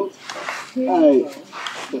 Go, Bulls. Alright.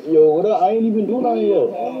 Yo, what up? I ain't even doing that yet.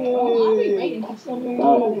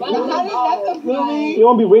 You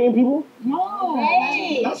don't be rating people? No.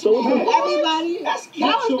 That's so good. Everybody. That's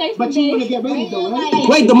cute. But you want to get ready though, right?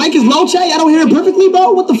 Wait, the mic is low, chat? Y'all don't hear it perfectly,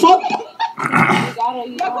 bro? What the fuck?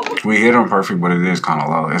 We hit them perfect, but it is kind of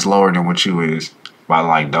low. It's lower than what you is by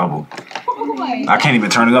like double. I can't even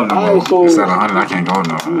turn it up no more. It's at 100. I can't go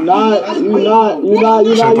no. You not.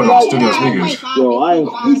 Should put on studio speakers. Yo, I ain't.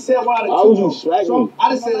 He said why I was you smacking. I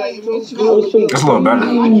just said like It's a little better.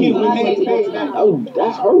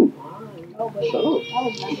 That's hurt. Shut up.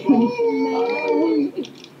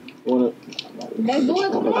 Let's do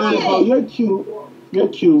it. oh, you're cute. You're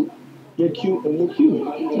cute. You're cute and you're cute.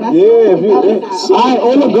 Yeah, if you.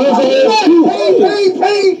 All the girls are cute.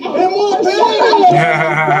 Pay, and more pay.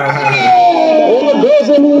 All the girls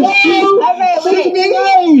are cute.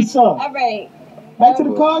 Nice. All right. Back to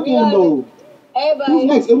the card game though. Everybody. Who's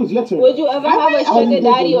next? It was your turn. Would you ever have a sugar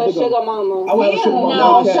daddy or a sugar mama? I would have a sugar mama.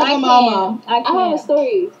 No, Okay. sugar mama. I have a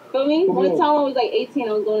story. Feel me? One time I was like 18,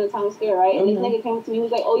 I was going to Times Square, right? And this nigga came to me, he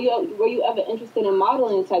was like, oh, were you ever interested in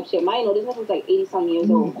modeling type shit? Mind you, this nigga was like 80-something years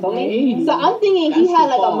old. Feel me? So I'm thinking he had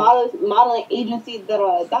like a modeling agency,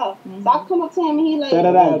 da-da-da-da. So I come up to him and he like...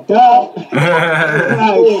 Da-da-da-da.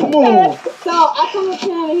 Come on. So I come up to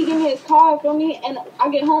him and he give me his card, feel me? And I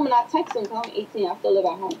get home and I text him, because I'm 18, I still live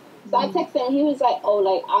at home. So I texted him and he was like, oh,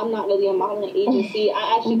 like, I'm not really a modeling agency.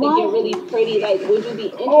 I actually think you're really pretty. Like, would you be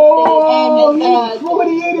interested? Oh, he's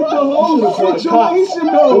 48 at the whole situation,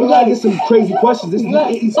 though. We gotta get some crazy questions. This is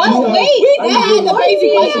not. Wait, that's the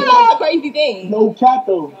crazy question. That's the crazy thing. No cap,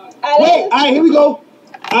 though. Wait, all right, here we go.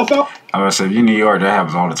 I found. I would say if you're New York, that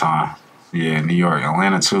happens all the time. Yeah, New York,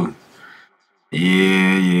 Atlanta too.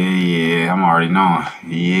 Yeah. I'm already knowing.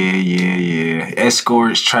 Yeah.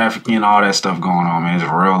 Escorts, trafficking, all that stuff going on, man. It's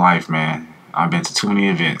real life, man. I've been to too many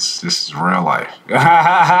events. This is real life.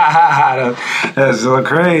 That's so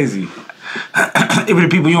crazy. Even the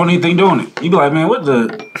people you don't even think doing it. You be like, man, what the?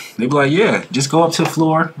 They be like, yeah, just go up to the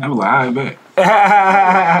floor. I be like, I bet.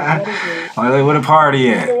 Like, where the party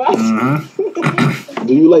at?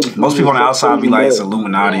 Do you like? Most people on the outside be like, it's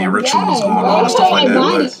Illuminati and rituals going on and stuff like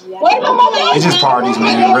that. But Where's my mama? It's just parties,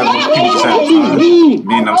 man. Regular people just have fun,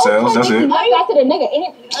 being themselves. That's it. Not faster than nigga.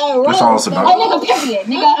 That's all it's about. Nigga, period.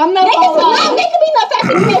 Nigga, I'm not. Nigga be not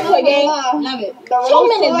faster than me, gang. Love it. 2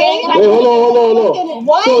 minutes, gang. Wait, hold on.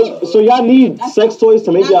 What? So y'all need sex toys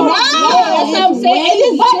to make y'all. No, that's what I'm saying. It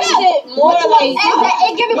just gives it more like.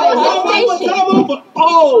 It gives it more sensation.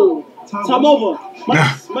 Oh, time over.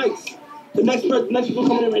 Mike's. The next people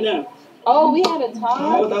coming in right now. Oh, we had a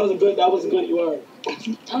time. That was a good word.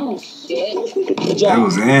 Oh shit. Good It job.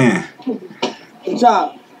 was in. Good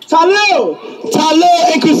job. Talil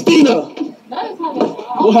and Christina. That is how they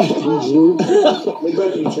What? Go,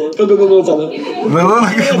 Talil. Look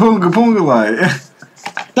at Kapunga Punga like.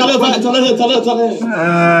 Talil.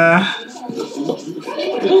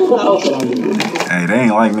 Hey, they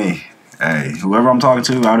ain't like me. Hey, whoever I'm talking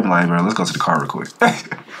to, I would have been like, bro, let's go to the car real quick. Let's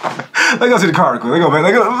go to the car real quick.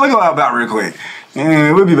 Let's go out about real quick.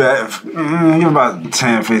 And we'll be back. Give about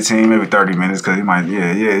 10, 15, maybe 30 minutes, because he might,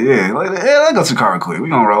 yeah. Let's go to the car real quick. We're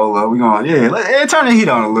going to roll up. We're going to, turn the heat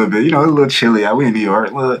on a little bit. You know, it's a little chilly out. We in New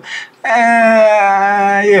York.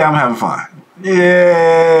 Yeah, I'm having fun.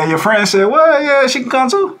 Yeah, your friend said, well, yeah, she can come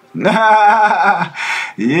too. Yeah,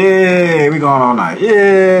 we going all night.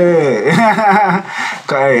 Yeah.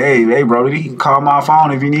 hey, bro, you can call my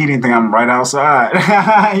phone if you need anything. I'm right outside.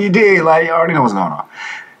 You did, like, you already know what's going on.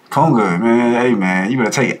 Punga, man. Hey, man, you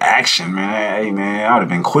better take action, man. Hey, man, I would have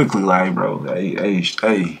been quickly like, bro. Hey, let's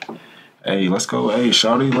go. Hey,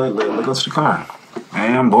 shawty, let's go to the car.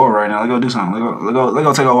 Man, I'm bored right now. Let's go do something. Let's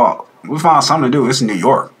go take a walk. We found something to do. It's New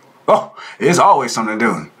York. Oh, it's always something to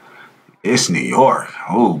do. It's New York.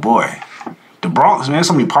 Oh, boy. The Bronx, man.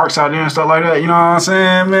 So many parks out there and stuff like that. You know what I'm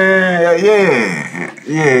saying, man?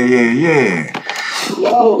 Yeah.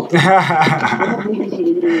 Yo. I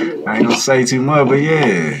ain't gonna say too much, but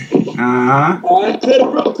yeah. Alright, clear the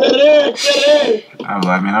air. I was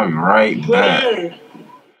like, man, I'll be right back.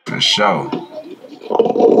 For sure.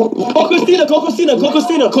 Go Christina.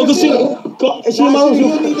 Is she in my room? You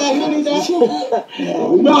don't need that.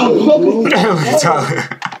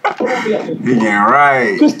 You getting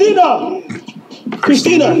right. Christina.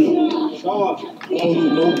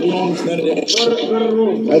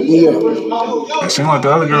 It seemed like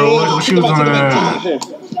the other girl. What she was doing there?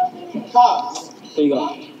 There you go.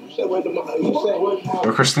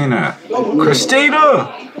 Where Christina at? Christina!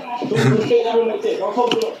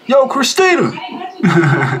 Yo, Christina!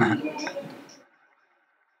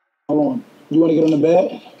 Hold on. You want to get on the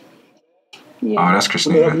bed? Yeah. Oh, that's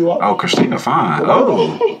Christina. Oh, Christina, fine.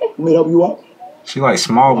 Oh. Let me help you up. She like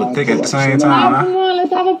small but thick at the same time. Come on,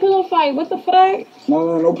 let's have a pillow fight. What the fuck?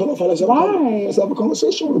 No pillow fight. Let's have a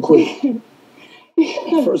conversation real quick.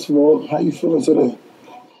 First of all, how you feeling today?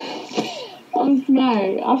 I'm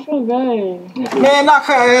smart. I feel good. Man,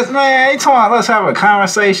 man, you talking about let's have a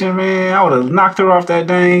conversation, man. I would have knocked her off that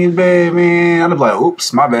dang bed, man. I'd have been like,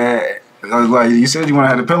 oops, my bad. I was like, you said you want to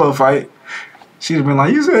have a pillow fight. She'd have been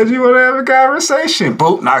like, you said you want to have a conversation.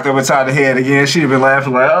 Boop, knocked her beside the head again. She'd have been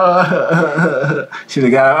laughing like, oh. She'd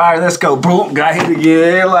have got, all right, let's go. Boop, got hit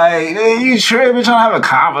again. Like, hey, you tripping, trying to have a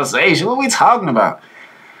conversation. What are we talking about?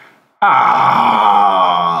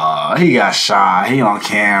 Ah, he got shot. He on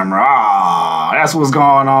camera. Ah, that's what's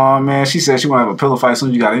going on, man. She said she want to have a pillow fight as soon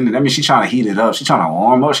as you got in there. That means she trying to heat it up. She trying to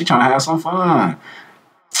warm up. She trying to have some fun.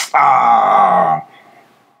 Ah.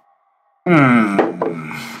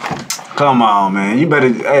 Come on, man. You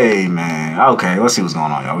better. Hey, man. Okay, let's see what's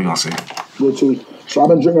going on, y'all. We gonna see. Good too. So I've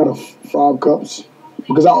been drinking out of 5 cups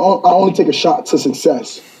because I only take a shot to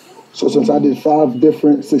success. So since I did 5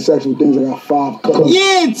 different successful things, I got 5 cups.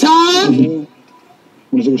 Yeah, time. You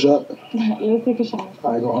wanna take a shot? Let's take a shot.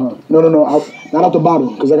 All right, go on. No. Not out the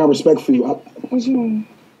bottle, because I got respect for you. What you mean?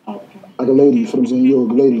 Okay. Like a lady, you feel what I'm saying? You're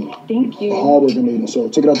a lady. Thank you. A hard-working lady. So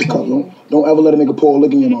take it out the cup. Don't ever let a nigga pour a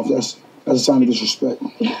lick in your mouth. That's a sign of disrespect.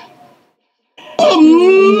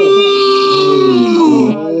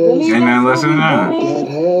 Ain't nothing less than that. That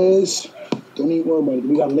has. Don't even worry about it.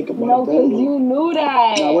 We got to lick up on No, because you knew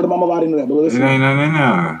that. Nah, where did my mama already knew that? But It listen. ain't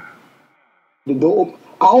nothing. The door open.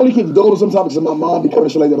 I only keep the door open sometimes because my mom be coming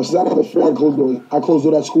shit like that. But since I got the fear, I close doors. I close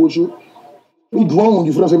door at school with you. We grown,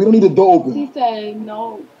 you feel what I'm saying? We don't need the door open. He said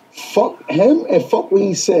no. Fuck him and fuck what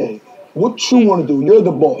he said. What you want to do? You're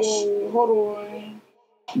the boss. Whoa, hold on.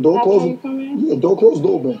 Door That's closed. how you come in? Yeah, door closed,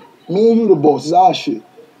 door open. Me and you the boss. It's our shit.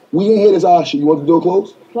 We ain't here. It's our shit. You want the door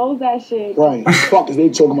closed? Close that shit. Right. Fuck is they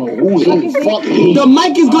talking about? Who's he? Fuck me. The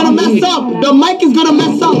mic is gonna mess up.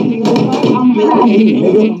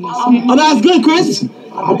 Oh, that's good, Chris.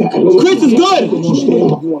 Chris is good.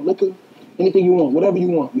 You want liquor? Anything you want. Whatever you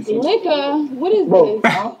want. You feel me? Liquor? What is Bro,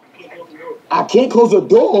 this? I can't close the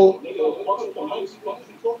door.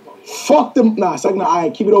 Fuck them. Nah, second, all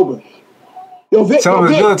right, keep it open. Yo, Vic. Tell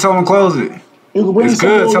him it's good. Tell him close it. You can bring It's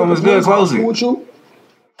good. Tell him it's good. Close it. With you?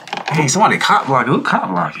 Hey, somebody cop blocking. Who cop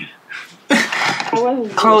blocking?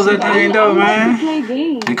 Close that thing though, man.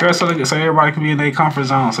 The curse so everybody can be in their comfort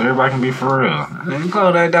zone, so everybody can be for real.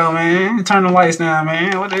 Close that door, man. Turn the lights down,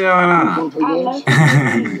 man. What the hell going on?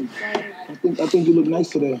 I think you look nice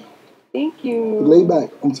today. Thank you. Lay back.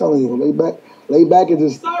 I'm telling you, lay back. Lay back and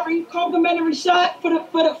just. Sorry, complimentary shot for the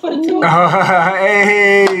two.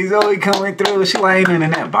 Hey, Zoe coming through. She like ain't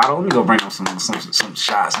in that bottle. Let me go bring them some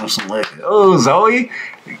shots, some liquor. Oh, Zoe.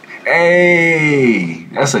 Hey,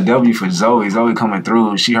 that's a W for Zoe. Zoe coming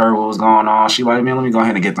through. She heard what was going on. She like, man, let me go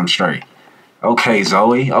ahead and get them straight. Okay,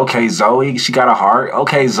 Zoe. Okay, Zoe. She got a heart.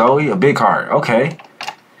 Okay, Zoe. A big heart. Okay.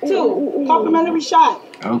 2 complimentary shot.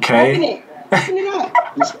 Okay. Open it up.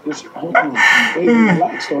 Hold on. Baby,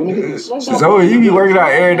 relax, though. Let me get this. Zoe, you be working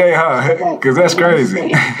out every day, huh? Because that's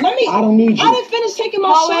crazy. I don't need you. I didn't finish taking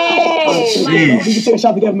my shot. We can take a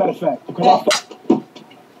shot together, matter of fact. Because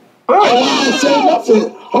I didn't say nothing.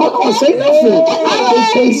 Hold on, say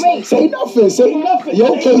nothing. Say nothing. Say nothing.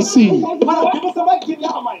 Yo, KC. Give us a mic. Give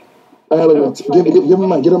y'all a mic. Give him a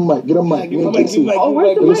mic. Get him a mic. Get him a mic. Oh,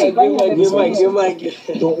 where's the mic? Give mic.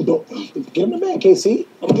 Don't. Get him the mic, KC.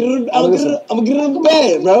 I'm gonna get it in the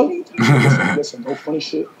bed, bro. Listen, no funny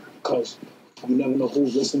shit. Because you never know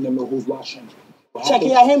who's listening, never know who's watching. Check, can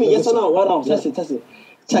y'all hear me? Yes or no? Right on. Test it.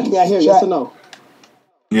 Check, can y'all hear? Yes or no?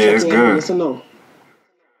 Yeah, it's good. Yes or no?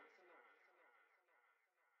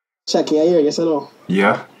 Check, can y'all hear? Yes or no?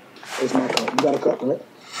 Yeah. It's my cup. You got a cup, right?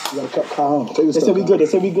 You got a cup. Calm. They said we good. They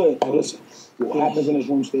said we good. Hey, listen. What happens in this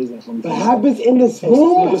room stays in this room. What happens in this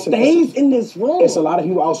room stays in this room. It's a lot of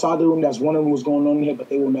people outside the room that's wondering what's going on in here, but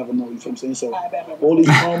they will never know. You feel what I'm saying? So all these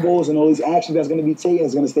combos and all these actions that's going to be taken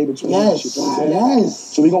is going to stay between us. You feel what I'm saying? Yes.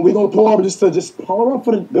 So we're gonna pull up just hold up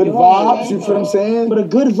for the good vibes. You feel what I'm saying? For the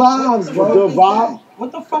good vibes, bro. For good vibe.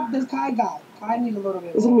 What the fuck does Kai got? Kai needs a little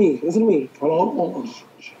bit. Listen to me. Hold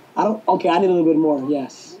on. Okay, I need a little bit more.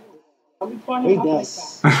 Yes. Wait,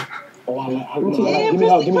 yes. Oh, Give me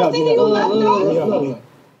help.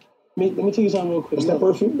 Let me tell you something real quick. What's that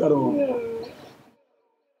perfume you got on?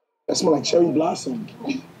 That smell like cherry blossom.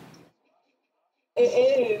 It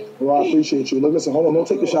is. Well, I appreciate you. Look, listen, hold on. Don't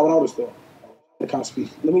take the shot without us, though. I can't speak.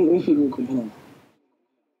 Let me speak real quick. Hold on.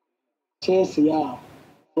 Cheers to y'all.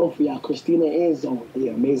 Both of y'all, Christina and Zoe.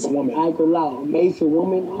 Yeah, amazing woman. I ain't gonna lie. Amazing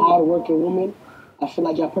woman, hard-working woman. I feel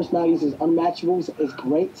like y'all personalities is unmatchable. It's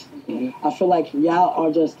great. Mm-hmm. I feel like y'all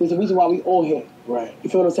are just, there's a reason why we all here. Right. You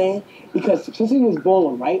feel what I'm saying? Because since we was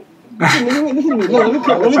born, right? Listen to me. Let me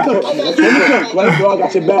cook. Right, bro, I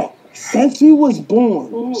got your back. Since we was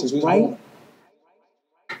born, right?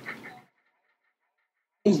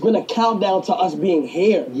 It's been a countdown to us being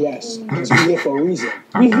here. Yes, because we're here for a reason.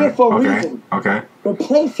 We're here for a reason. Okay. We're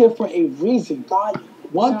placed here for a reason.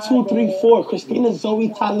 1, 2, 3, 4. Christina, Zoe,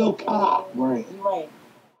 Talo, Kai. Right.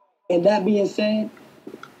 And that being said,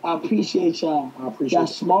 I appreciate y'all. I appreciate y'all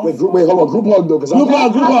smart. Wait, hold on. Group hug, though. Group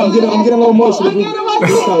hug. I'm getting a little emotional.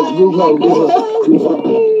 Group hug.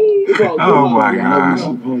 Oh my gosh.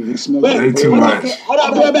 They too much. Hold on,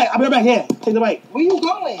 I'll be right back. Here. Take the mic. Where you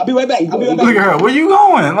going? I'll be right back. Look at her. Where you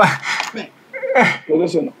going? Hey,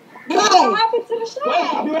 listen. What happened to the shot?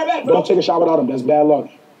 I'll be right back. Don't take a shot without him. That's bad luck.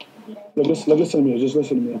 Look, listen to me. Just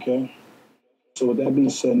listen to me, okay? So with that being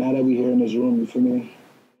said, now that we're here in this room, you feel me?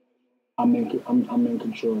 I'm in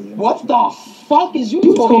control. You know? What the fuck is you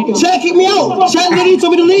talking? Chat kicked me out. Chat literally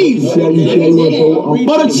told me to leave.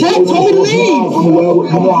 But the chat told me to leave.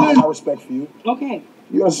 I have respect for you. Okay.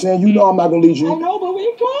 You understand? You know I'm not gonna lead you. I know, but where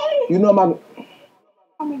you going? You know I'm not.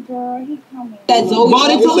 Coming, girl. He's coming. That Zoe. But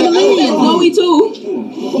they told me to leave. Zoe too.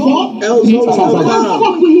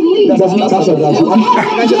 That's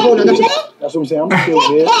what I'm saying. I'm still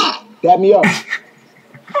there. Dab me up.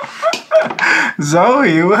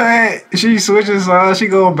 Zoe, what? She switching sides. She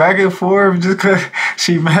going back and forth just because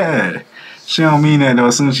she mad. She don't mean that though.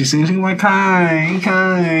 As soon as she sees, she like, Kai.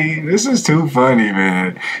 This is too funny,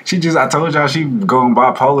 man. I told y'all she going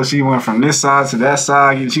bipolar. She went from this side to that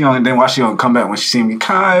side. She only then why she don't come back when she see me.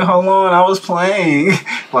 Kai, hold on, I was playing.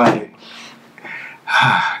 Like,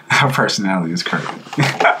 her personality is crazy.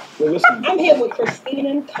 Listen. I'm here with Christina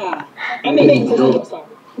and Kai. I'm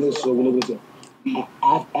Listen.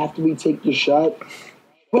 After we take the shot.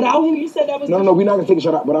 Without him, you said that was. No, we're not gonna take a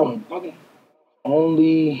shot without him. Okay.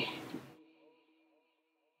 Only.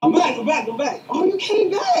 I'm back. Oh, you came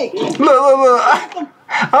back. Look.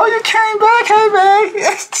 Oh, you came back, hey, man.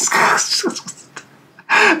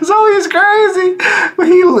 Zoe is crazy. But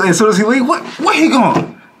as soon as he leave, where he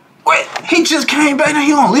going? Wait, he just came back and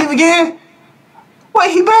he gonna leave again?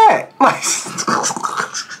 Wait, he back? Like,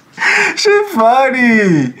 she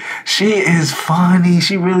funny. She is funny.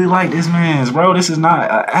 She really like this man, bro. This is not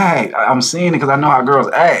an act. I'm seeing it because I know how girls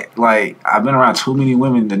act. Like, I've been around too many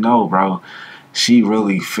women to know, bro. She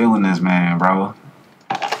really feeling this man, bro.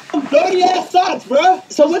 Dirty ass socks, bro.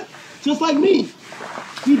 So what? Just like me.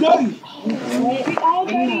 You dirty. We all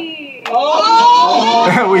dirty.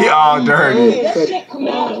 Oh! We all dirty. This shit come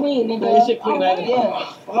out clean, nigga. This shit clean, nigga.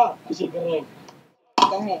 Yeah. Fuck. This shit clean.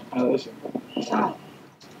 Go ahead. Listen.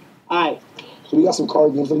 Alright. So we got some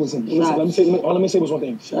card games. Listen. Let me say this one thing. Let me say this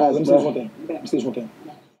one thing.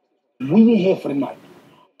 We in here for the night.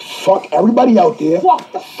 Fuck everybody out there.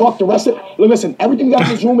 Fuck the rest of it. Listen, everything we got in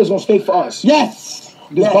this room is gonna stay for us. Yes.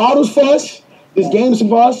 This bottle's for us. This game's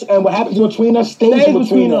for us. And what happens between us stays between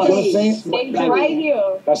us. You know what I'm saying? Stays right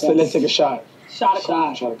here. That's it. Let's take a shot. Shot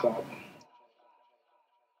o'clock. Shot o'clock.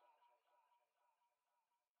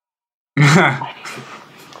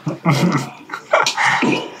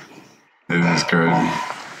 This is crazy.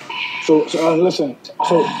 So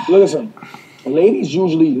listen. Ladies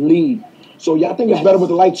usually lead. So y'all think it's better with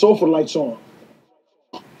the lights off or the lights on?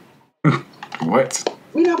 What?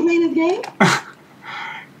 We not playing this game?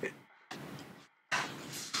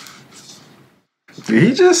 Did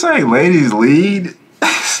he just say ladies lead?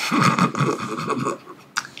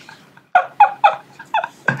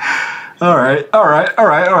 All right.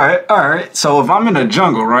 So if I'm in the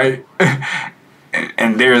jungle, right,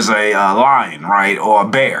 and there's a lion, right, or a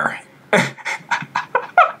bear,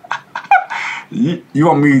 you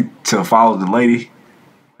want me to follow the lady?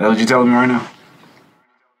 That's what you're telling me right now?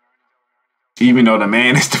 Even though the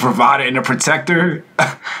man is the provider and the protector,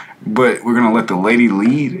 but we're gonna let the lady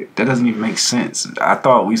lead? That doesn't even make sense. I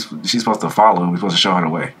thought she's supposed to follow. We're supposed to show her the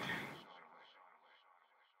way.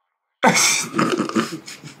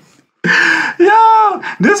 Yo,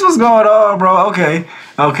 this was going on, bro. Okay.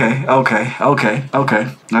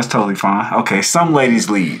 That's totally fine. Okay, some ladies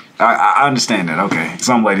lead. I understand that. Okay,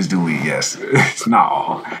 some ladies do lead, yes. It's not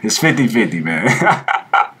all. It's 50-50, man.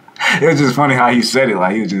 It was just funny how he said it.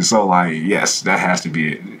 Like, he was just so like, yes, that has to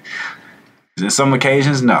be it. In some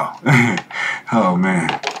occasions, no. Oh,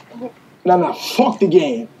 man. Nah, fuck the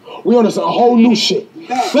game. We on this a whole new shit. Wait,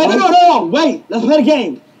 no. Wait, let's play the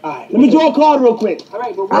game. All right, let me draw a card real quick. All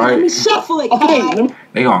right, but let me shuffle it. Okay.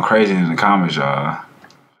 They going crazy in the comments, y'all.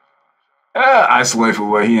 Isolate for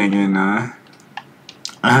what? He ain't getting none.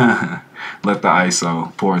 Let the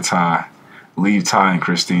ISO. Poor Ty. Leave Ty and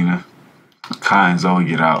Christina. Kai and Zoe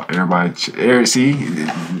get out. Everybody, see,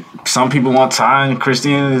 some people want Ty and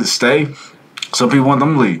Christina to stay. Some people want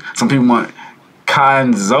them to leave. Some people want Kai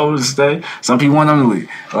and Zoe to stay. Some people want them to leave.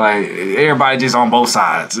 Like, everybody just on both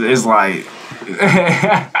sides. It's like...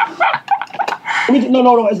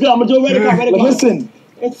 No, it's good. I'm going to do a ready card. Listen.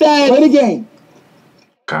 It says... Play the game.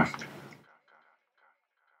 Okay.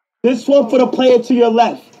 This one for the player to your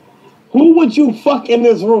left. Who would you fuck in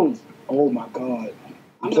this room? Oh, my God.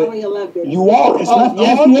 I'm not on your left, bitch. You are. It's left.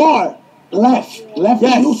 Yes, you are. Left.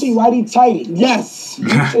 Yes. Lucy, righty, tighty. Yes.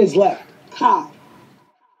 It's left. Kai.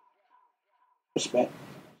 Respect.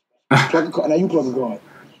 Plug a card. Now you plug a card.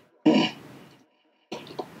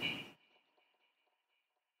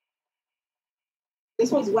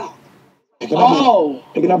 This one's whack. Pick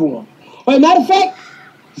another one. Wait, matter of fact,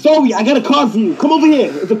 Zoe, I got a card for you. Come over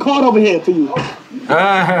here. There's a card over here for you.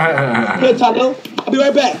 Here, Taco. I'll be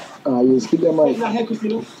right back. Yes, keep that mic. Not here,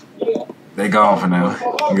 Christina. Yeah. They gone for now.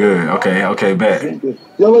 Good. Okay, bet.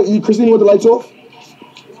 Yo, wait, Christina, with the lights off?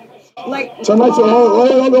 Like, Turn lights off.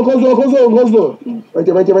 Oh, close door. Right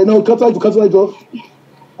there. No, cut the lights off.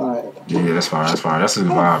 All right. Yeah, that's fine. That's a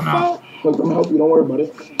good vibe now. Look, I'm gonna help you. Don't worry about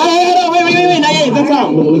it. Hey, wait. Not yet. That's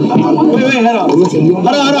time. Wait, hold on. Hold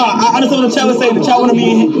on. I understand what the chat was saying. The chat wanted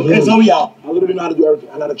me and Zoe out. I literally know how to do everything.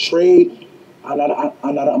 I know how to trade. I'm not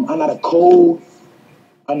a code.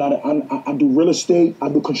 I do real estate. I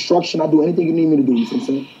do construction. I do anything you need me to do. You see what I'm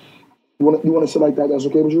saying? You want to sit like that? That's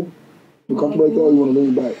okay with you? You comfortable like that, or you want to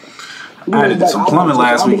lean back? I had to do some plumbing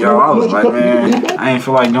last week, y'all. I was like, man, I ain't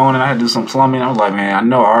feel like doing it. I had to do some plumbing. I was like,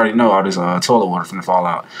 man, I already know all this toilet water finna fall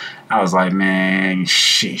out. I was like, man,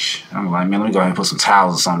 sheesh. I'm like, man, let me go ahead and put some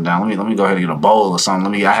towels or something down. Let me go ahead and get a bowl or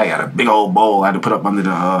something. I had got a big old bowl I had to put up under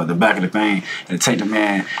the back of the thing and take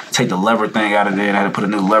the lever thing out of there. And I had to put a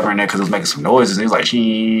new lever in there because it was making some noises. And it was like,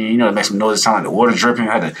 it makes some noises, sound like the water dripping.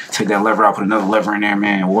 I had to take that lever out, put another lever in there,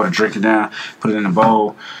 man, water dripping down, put it in the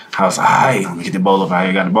bowl. I was like, all right, let me get the bowl up.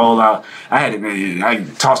 I got the bowl out. I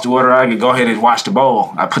tossed the water out. I could go ahead and wash the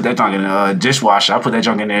bowl. I put that junk in the dishwasher. I put that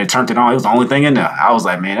junk in there, turned it on. It was the only thing in there. I was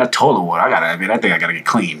like, man, that toilet water, I think I gotta get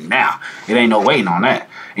clean now. It ain't no waiting on that.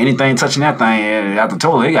 Anything touching that thing out the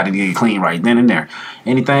toilet, it got to get clean right then and there.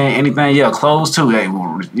 Anything, yeah, clothes too. Hey, you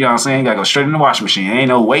know what I'm saying? Got to go straight in the washing machine. Ain't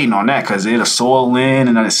no waiting on that because it'll soil in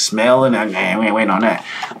and then it's smelling. And man, we ain't waiting on that.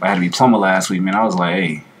 I had to be plumber last week, man. I was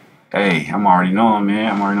like, hey, I'm already knowing,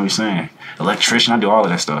 man. I'm already know what you're saying. Electrician, I do all of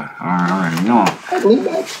that stuff. I already know.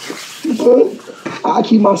 I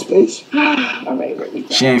keep my space. All right,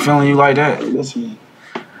 she ain't feeling you like that? Listen.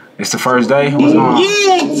 It's the first day? What's going on?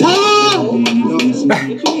 Yeah, Tom! Like,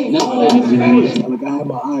 I had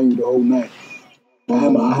my eye on you the whole night. I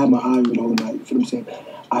had my eye on you the whole night. You feel what I'm saying?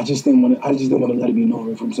 I just didn't want to let it be known.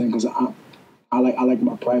 You feel what I'm saying? Because I like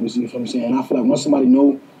my privacy. You feel what I'm saying? And I feel like once somebody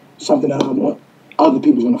know something that I want, other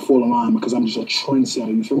people's gonna fall in line because I'm just a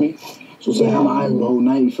trendsetter. You feel me? So I had my eye on you the whole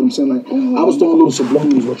night. You feel what I'm saying? Like I was throwing little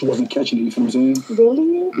subliminals, but you wasn't catching it. You feel what I'm saying?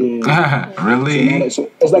 Really? Yeah. Really? So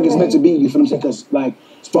it's like it's meant to be. You feel what I'm saying? Because like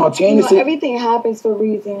spontaneously, everything happens for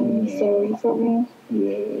reasons. Yeah. So you feel me?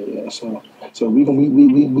 Yeah. So we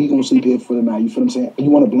gonna sleep here for the night. You feel what I'm saying?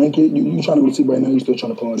 You want a blanket? You trying to go to sleep right now? You still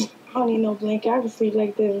trying to party? I don't need no blanket. I can sleep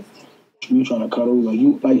like this. You trying to cuddle? I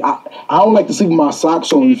don't like to sleep with my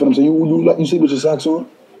socks on. You feel what I'm saying? You sleep with your socks on?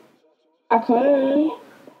 I could.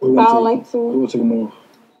 I don't like to. We'll take them off.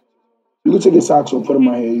 You can take your socks off, put them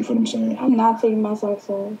in my hair. You feel what I'm saying? I'm not taking my socks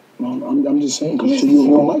off. No, I'm just saying because you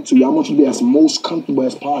don't like to. I want you to be as most comfortable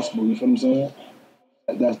as possible. You feel what I'm saying?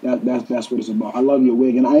 That's what it's about. I love your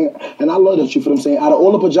wig, and I love that. You feel what I'm saying? Out of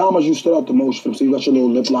all the pajamas, you stood out the most. You feel what I'm saying? You got your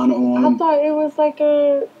little lip liner on. I thought it was like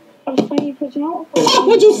a funny pajama. Fuck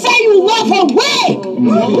would you say you love her wig?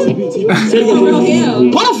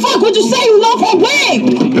 Why the fuck would you say you love her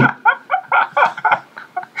wig?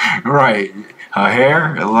 Right. Her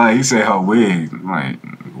hair? Like, he said her wig. Like,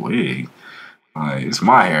 wig? Like, it's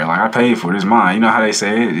my hair. Like, I paid for it. It's mine. You know how they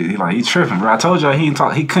say it? He tripping, bro. I told y'all he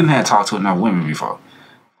couldn't have talked to enough women before.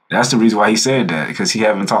 That's the reason why he said that. Because he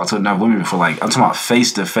haven't talked to enough women before. Like, I'm talking about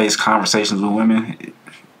face-to-face conversations with women.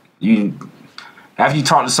 After you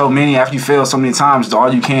talk to so many, after you fail so many times,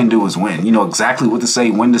 all you can do is win. You know exactly what to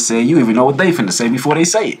say, when to say it. You even know what they finna say before they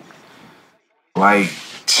say it. Like,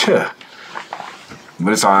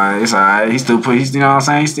 but it's alright. It's alright. He still you know what I'm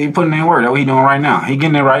saying? He's still putting in work. That's what he doing right now. He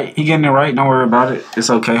getting it right. Don't worry about it. It's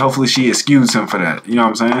okay. Hopefully she excused him for that. You know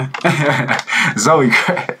what I'm saying? Zoe,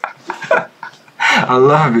 I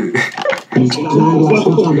love it.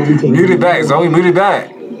 Mute it back, Zoe. Mute it back.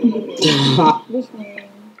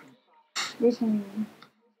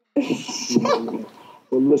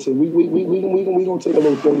 Well, listen, we gonna take a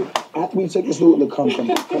little thing. After we take this little, come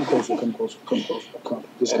closer.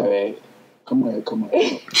 Just come. Come on.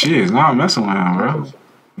 She is not messing with him, bro.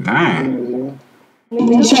 Dang.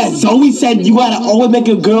 Chat, Zoe said you gotta always make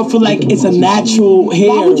a girl feel like it's a natural hair.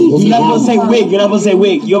 You're not gonna say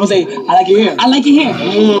wig. You're gonna say, I like your hair. I like your hair.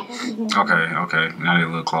 Okay. Now they a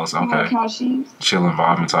little close. Okay. Chilling,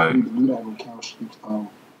 vibing type. We're not gonna count sheets.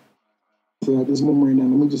 So at this moment right now,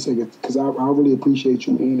 let me just say it, because I really appreciate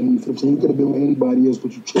you, and you feel you could have been with anybody else,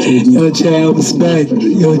 but you chose. Yo, Chad, respect.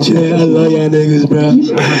 Yo, Chad, I love y'all niggas, bro.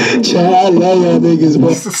 Chad, I love y'all niggas, bro.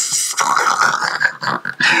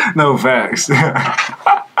 No facts.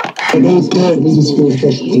 This is feels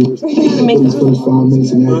special. This first 5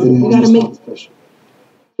 minutes and after that, it's special.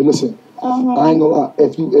 But listen, I ain't gonna lie.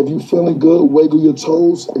 If you feeling good, wiggle your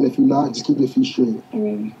toes, and if you're not, just keep your feet straight.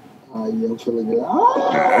 Yeah, I'm feeling good.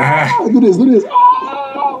 Do this.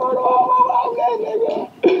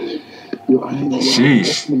 Yo, I ain't gonna lie. Sheesh.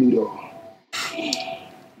 Listen to me though. You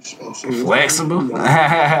smell so Flexible.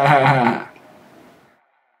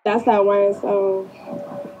 That's that YSL.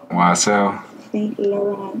 YSL. St.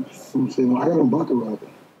 Laurent. I'm saying, I got them bucket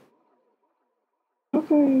rapping.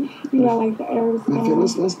 Okay. You got like the Arab style. Okay,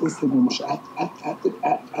 let's take one more shot. After.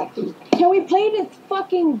 Can we play this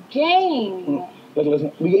fucking game?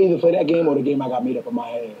 Listen, we can either play that game or the game I got made up in my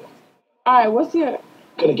head. All right, what's your...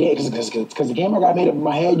 Because the game I got made up in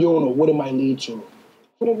my head, you don't know what it might lead to.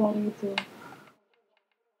 What it gonna lead to?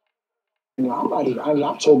 You know, I'm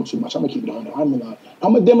talking too much. I'm gonna keep it on there. I'm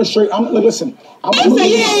gonna demonstrate. Listen. I'm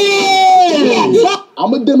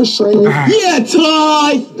gonna demonstrate. Yeah,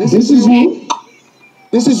 Ty. This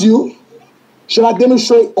is you. Should I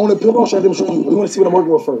demonstrate on the pillow or should I demonstrate you? We want to see what I'm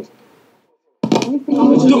working with first.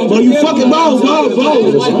 Bro, you fucking bro.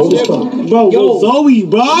 Yo, Zoe,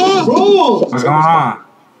 bro. What's going on?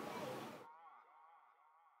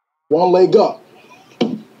 One leg up.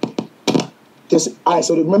 All right,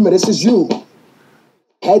 so remember, this is you.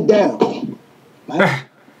 Head down. Right?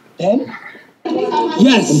 Then?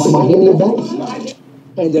 Yes. My hand in your back.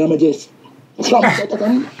 And then I'm going to just come.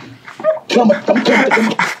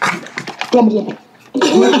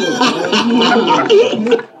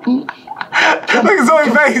 Look at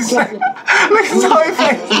Zoe's face. Look at Zoe's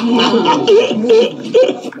face.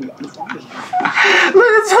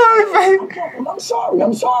 Look at Zoe's face. I'm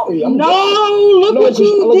sorry. No, look what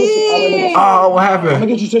you did. Oh, what happened? I'm gonna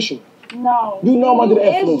get you tissue. No. You know I'm under the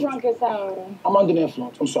influence. drunk as hell. I'm under the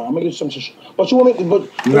influence. I'm sorry. I'm gonna get you some tissue. But you want me? But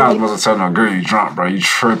you're not supposed to tell no girl you drunk, bro. You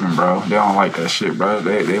tripping, bro. They don't like that shit, bro.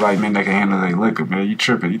 They like men that can handle their liquor, man. You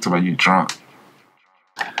tripping. You talking about you drunk.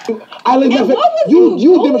 I like that. What was you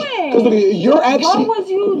doing? Because look, your action. What was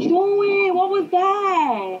you doing? What was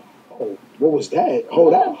that? Oh, what was that?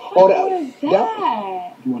 Hold that.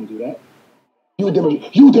 You want to do that? You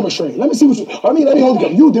demonstrate. Let me see what you. Let me hold it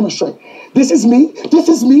up. You demonstrate. This is me.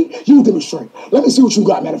 You demonstrate. Let me see what you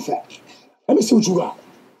got. Matter of fact, let me see what you got.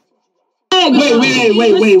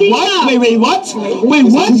 Wait, what?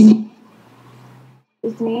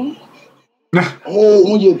 It's me.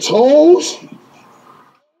 Oh, on your toes.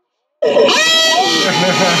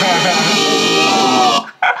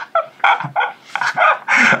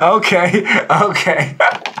 Okay,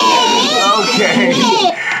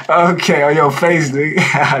 on your face, nigga.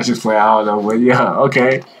 I just play, I don't know, but yeah,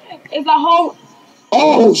 okay. It's a whole...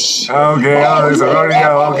 Oh, shit. Okay, it's a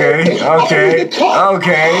rodeo, okay. Why are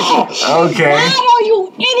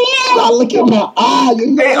you idiot? I look at my eye.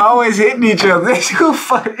 They always hitting each other. They too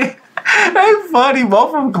funny. They funny,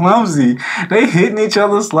 both of them clumsy. They hitting each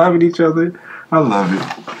other, slapping each other. I love it.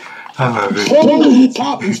 You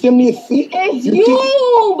top, you still need feet. It's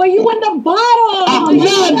you, but you in the bottom.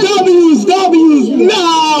 W's. No,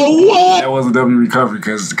 what? That was a W recovery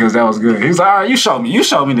because that was good. He was like, all right, you show me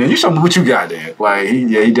then. You show me what you got there. Like,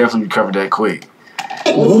 he definitely recovered that quick.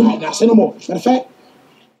 Now, say no more. Matter of fact,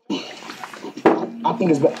 I think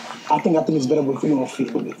it's better. I think it's better with 3 on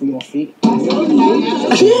feet.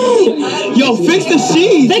 Yo, fix the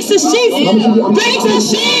sheets. Fix the sheets,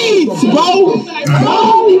 bro.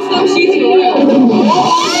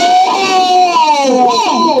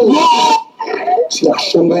 See that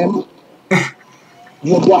shit, man?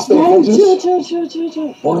 You want to watch the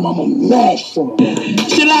chill. One of my mash for him.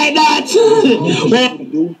 Shit like that.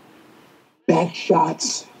 Back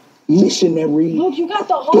shots. Missionary. Look, you got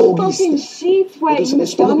the whole fucking sheets wet. Listen.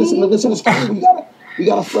 We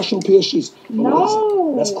got a fresh new pair of sheets.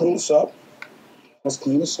 No. Let's clean this up.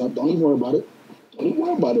 Don't even worry about it.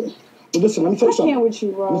 But listen, let me tell you something. I can't with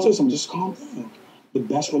you, bro. Let me tell you something. Just calm down. The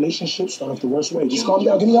best relationships start off the worst way. Just calm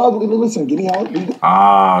down. Give me a hug. Listen, give me a hug.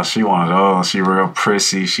 Ah, she one of those. She real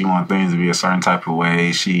prissy. She want things to be a certain type of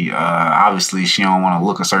way. She obviously she don't want to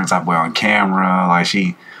look a certain type of way on camera.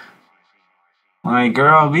 Like,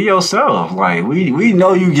 girl, be yourself. Like, we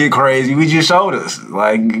know you get crazy. We just showed us.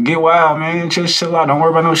 Like, get wild, man. Just chill out. Don't worry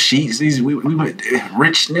about no sheets. We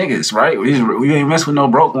rich niggas, right? We ain't mess with no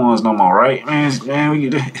broke ones no more, right? Man,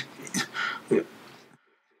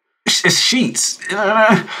 it's sheets.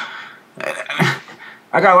 I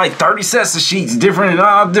got like 30 sets of sheets, different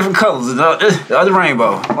colors, the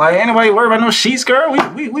rainbow. Like, anybody worry about no sheets, girl?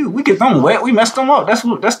 We get them wet. We messed them up. That's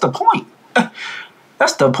the point.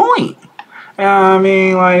 That's the point. I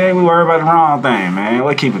mean, like, we worry about the wrong thing, man.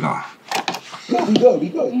 Let's keep it going. No, we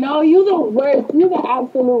good. No, you the worst. You the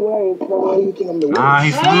absolute worst, bro. Why do you think I'm the worst? Nah,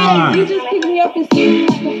 he's fine. You just picked me up and see me.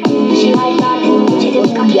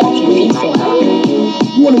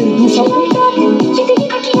 You want me to do something?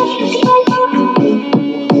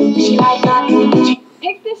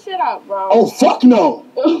 Pick this shit up, bro. Oh, fuck no.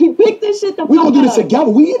 Pick this shit the fuck up. We gonna do this together.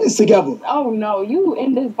 We in this together. Oh, no. You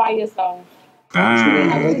in this by yourself.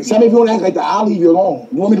 Dang. Sammy, if you want to act like that, I'll leave you alone.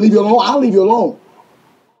 You want me to leave you alone? I'll leave you alone.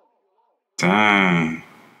 Dang.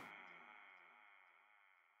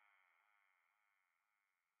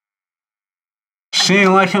 She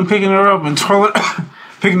ain't like him picking her up and twirling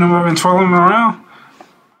her around?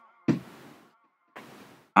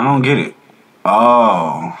 I don't get it.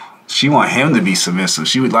 Oh. She want him to be submissive.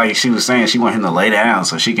 She was saying she want him to lay down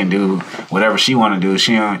so she can do whatever she want to do.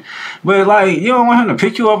 But like, you don't want him to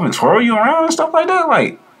pick you up and twirl you around and stuff like that.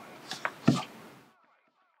 Like,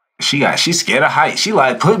 she's scared of heights. She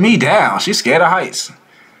like, put me down. She's scared of heights.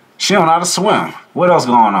 She don't know how to swim. What else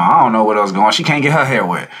going on? I don't know what else going on. She can't get her hair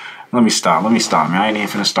wet. Let me stop, man. I ain't even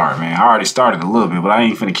finna start, man. I already started a little bit, but I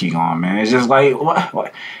ain't finna keep going, man. It's just like,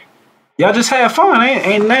 what? Y'all just had fun.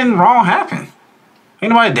 Ain't nothing wrong happen.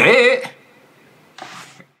 Ain't nobody dead.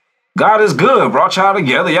 God is good. Brought y'all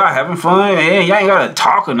together. Y'all having fun. And y'all ain't gotta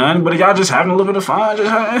talk or nothing, but y'all just having a little bit of fun.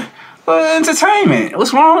 Just entertainment.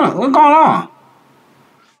 What's wrong? What's going on?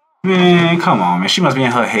 Man, come on, man. She must be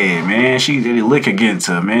in her head, man. The liquor getting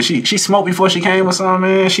to her, man. She smoked before she came or something,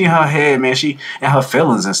 man. She in her head, man. She in her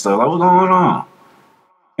feelings and stuff. Like, what's going on?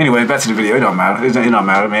 Anyway, back to the video. It don't matter. It don't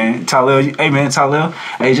matter, man. Talil, hey man, Talil.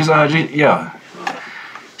 Hey, yeah.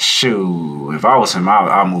 Shoot, if I was him,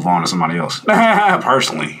 I'll move on to somebody else.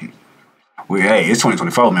 Personally. Hey, it's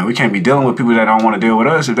 2024, man. We can't be dealing with people that don't want to deal with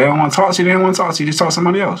us. If they don't want to talk to you, they don't want to talk to you. Just talk to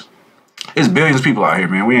somebody else. There's billions of people out here,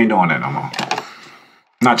 man. We ain't doing that no more.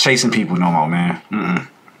 Not chasing people no more, man.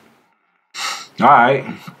 All right.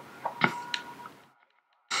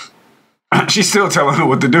 She's still telling her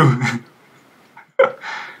what to do.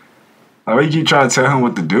 Like, you keep trying to tell him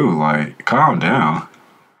what to do. Like, calm down.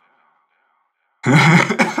 Look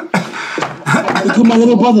at my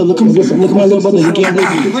little brother. Look at my little brother. He can't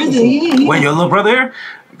believe me. Wait, your little brother here?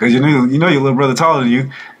 Because you know your little brother taller than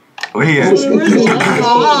you. Where he at?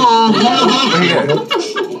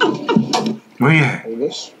 Where he at?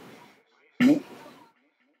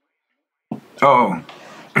 Oh.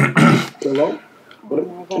 Hello?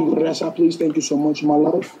 Can you rest out, please? Thank you so much, my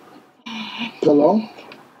love. Hello?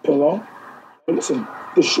 Listen,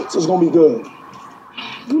 this shit is gonna be good.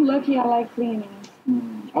 You lucky I like cleaning.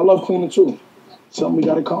 I love cleaning too. Something we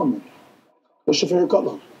gotta call me. What's your favorite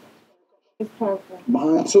color? It's purple.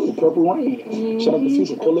 Mine too, purple rain. Shout out to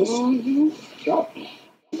Future Pullers. Yup.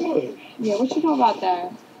 Good. Yeah, what you know about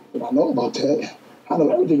that? What I know about that? I know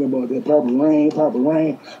everything about that. Purple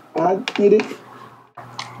rain. I get it.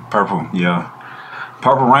 Purple, yeah.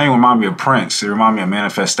 Purple rain remind me of Prince. It remind me of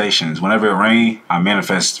manifestations. Whenever it rains, I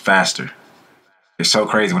manifest faster. It's so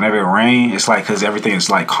crazy. Whenever it rains, it's like, because everything is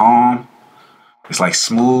like calm. It's like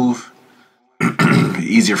smooth.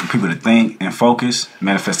 Easier for people to think and focus.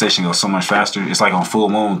 Manifestation goes so much faster. It's like on full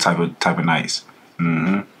moon type of nights.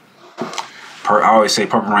 I always say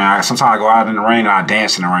purple rain. Sometimes I go out in the rain and I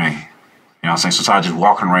dance in the rain. You know what I'm saying? Sometimes I just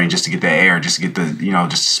walk in the rain just to get that air, just to get the,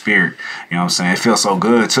 just the spirit. You know what I'm saying? It feels so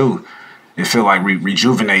good too. It feel like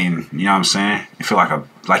rejuvenating. You know what I'm saying? It feel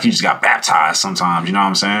like you just got baptized sometimes. You know what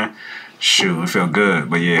I'm saying? Shoot, it feel good.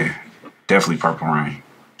 But yeah, definitely purple rain.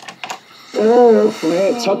 Man,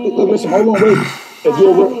 tuck the, listen, hold on, wait. If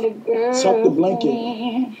you're tuck the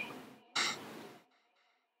blanket.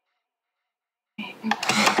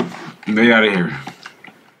 They out of here.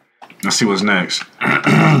 Let's see what's next.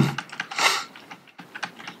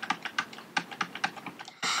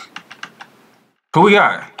 Who we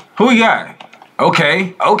got?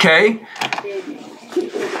 Okay.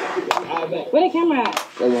 Where the camera at?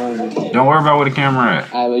 Don't worry about where the camera at.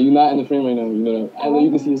 You're not in the frame right now. You know that. You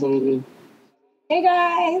can see us over there. Hey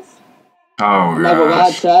guys. Oh,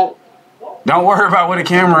 gosh. Don't worry about where the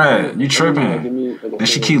camera at. You tripping. And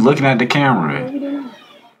she keep looking at the camera.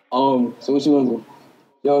 So what you want to do?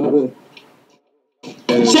 Yo, no.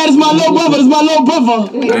 Chad is my little brother.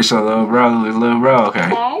 It's your little bro. Okay.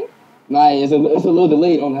 Hi. Nah, it's a little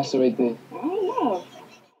delayed on that shit right there. I don't know.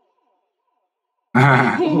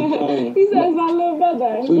 He said it's my little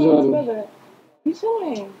brother. He's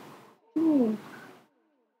chilling.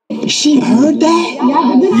 She heard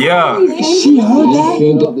that? Yeah. She heard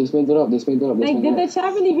that? They spent it up. Like, did the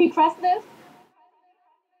chat really request this?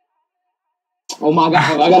 Oh my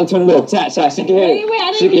god, I gotta turn it up. Chat. She can hear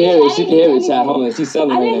it. She can hear it, chat. Hold on, she's selling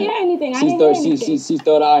right now. I didn't hear anything. She's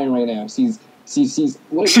third eyeing right now.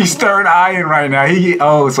 She's third eyeing right now. He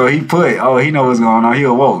knows what's going on. He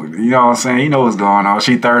awoke. You know what I'm saying? He knows what's going on.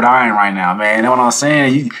 She third eyeing right now, man. That's what I'm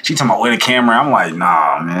saying. She talking about with the camera. I'm like,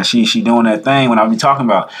 nah, man. She doing that thing when I be talking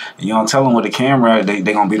about. You don't tell them with the camera, they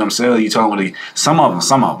gonna be themselves. You tell them with some of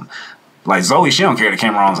them. Like Zoe, she don't care if the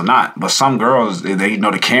camera on or not. But some girls, they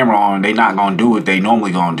know the camera on, they not gonna do what they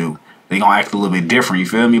normally gonna do. They gonna act a little bit different, you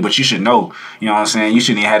feel me? But you should know, you know what I'm saying? You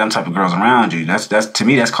shouldn't even have them type of girls around you. That's to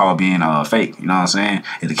me, that's called being fake. You know what I'm saying?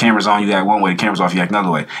 If the camera's on, you act one way. The camera's off, you act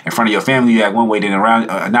another way. In front of your family, you act one way. Then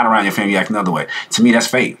not around your family, you act another way. To me, that's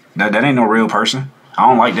fake. That ain't no real person. I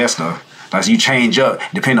don't like that stuff. Like, you change up,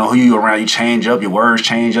 depending on who you around. You change up, your words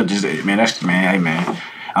change up. Just hey man.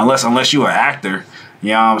 Unless you an actor. You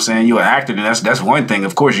know what I'm saying? You an actor, then that's one thing.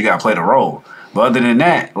 Of course, you gotta play the role. But other than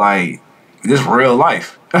that, like, this real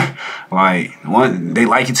life. Like, they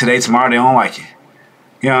like you today, tomorrow they don't like you.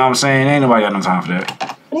 You know what I'm saying? Ain't nobody got no time for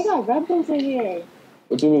that. They got rebels in here.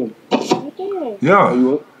 What you mean? Right there. Yeah.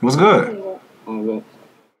 What's good? Oh, good.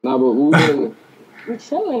 Nah, but we chilling. We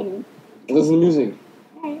chilling. Listen to music.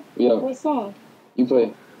 Alright. Yeah. What song? You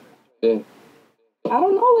play. Yeah. I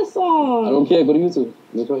don't know what song. I don't care. Go to YouTube.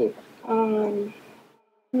 Just play it.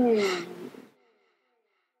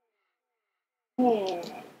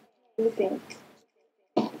 Let me think.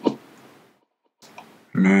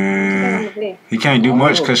 Man, he can't do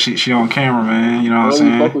much because she on camera, man. You know what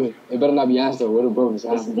I'm saying? It better not be asked though. Where the brothers?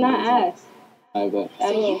 This is not ads. I bet.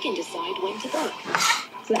 So you can decide when to go.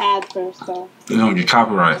 It's an ad first, though. It's gonna get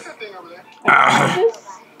copyright.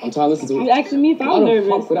 I'm trying to listen to it. You asking me if I'm nervous?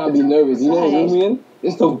 Fuck would I be nervous? You know what I mean?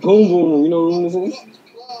 It's the boom boom. You know what I'm saying?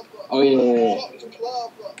 Oh yeah.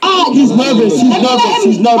 Ah, he's nervous. He's nervous.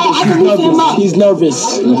 He's nervous. He's nervous. He's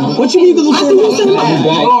nervous. What you mean you can loosen him up?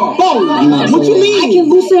 Bro, what you mean? I can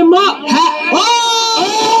loosen him up.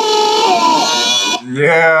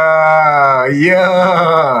 Yeah.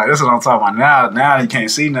 That's what I'm talking about. Now you can't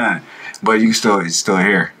see nothing. But you it's still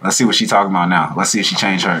here. Let's see what she talking about now. Let's see if she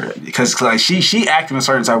changed her. Because like she acting a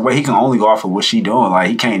certain type of way. He can only go off of what she doing. Like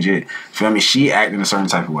he can't just feel me. She acting a certain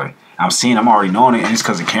type of way. I'm already knowing it, and it's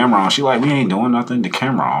because the camera on. She like, we ain't doing nothing. The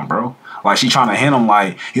camera on, bro. Like she trying to hit him.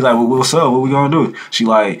 Like he like, well, what's up? What we gonna do? She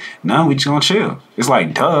like, no, we just gonna chill. It's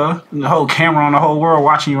like, duh. The whole camera on, the whole world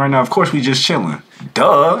watching you right now. Of course we just chilling.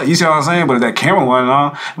 Duh. You see what I'm saying? But if that camera wasn't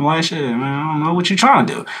on, I'm like, shit, man, I don't know what you trying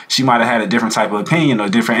to do. She might have had a different type of opinion or a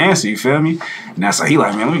different answer, you feel me? And that's like, he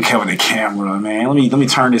like, man, let me cover the camera, man. Let me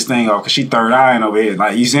turn this thing off, because she third eyeing over here.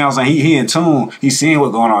 Like, you see what I'm saying? He in tune. He's seeing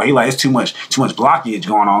what's going on. He like, it's too much blockage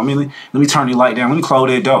going on. Let me turn the light down. Let me close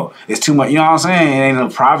that door. It's too much, you know what I'm saying? It ain't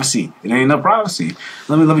enough privacy.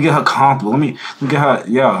 Let me get her comfortable. Let me get her,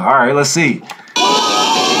 yo, all right, let's see.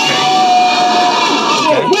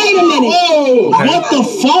 Wait a minute. Okay. What the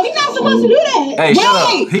fuck? He's not supposed to do that. Hey, shut up.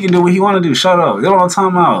 He can do what he want to do. Shut up. That's what I'm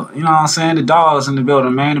talking about. You know what I'm saying? The dogs in the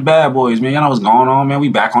building, man. The bad boys, man. Y'all know what's going on, man. We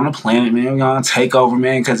back on the planet, man. We gonna take over,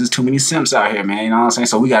 man, because there's too many simps out here, man. You know what I'm saying?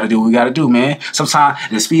 So we got to do what we got to do, man. Sometimes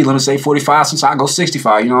the speed limit say 45. Sometimes I go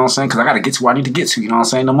 65. You know what I'm saying? Because I got to get to where I need to get to. You know what I'm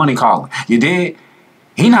saying? The money calling. You did?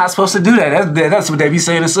 He not supposed to do that. That's what they be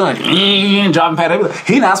saying to son. Dropping pad.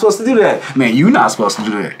 He not supposed to do that. Man, you not supposed to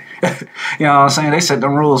do that. You know what I'm saying? They set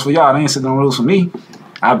them rules for y'all. They ain't set them rules for me.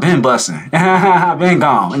 I've been busting. I've been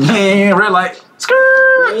gone. Red light. Skirt.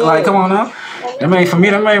 Yeah. Like, come on now. Them ain't for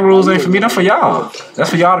me. Them ain't rules ain't for me. Them for y'all.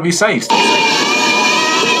 That's for y'all to be safe. What's going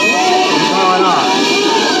on?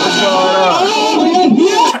 What's going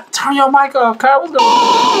on? Turn your mic off, Kai. What's going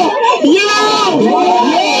on?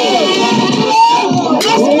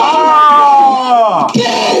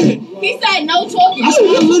 He said no talking. That's my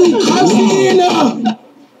little cousin.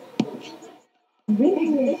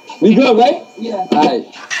 We good, right? Yeah. All right.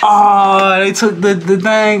 Oh, they took the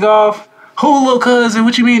thing off. Who little cousin?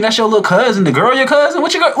 What you mean? That's your little cousin? The girl your cousin?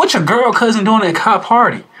 What your girl cousin doing at a cop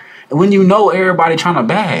party? When you know everybody trying to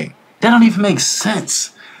bag. That don't even make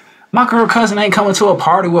sense. My girl cousin ain't coming to a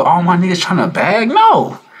party with all my niggas trying to bag.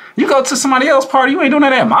 No. You go to somebody else's party, you ain't doing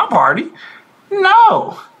that at my party.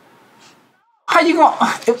 No. How you gonna...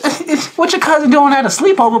 What your cousin doing at a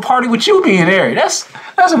sleepover party with you being there? That's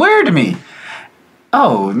weird to me.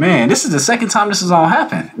 Oh, man. This is the second time this is all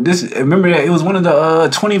happened. Remember that it was one of the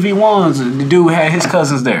 20v1s. The dude had his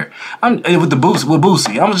cousins there. With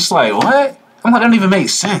Boosie. I'm just like, what? I'm like, that don't even make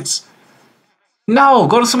sense. No,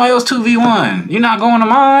 go to somebody else 2v1. You're not going to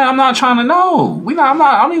mine. I'm not trying to know. I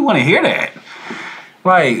don't even want to hear that.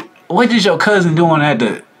 Like, what is your cousin doing at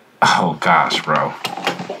the... Oh, gosh, bro.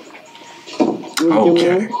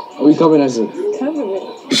 Okay. Are we covering that shit?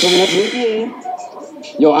 Yeah.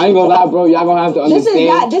 Yo, I ain't gonna lie, bro. Y'all gonna have to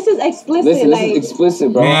understand. This is explicit. Listen, this is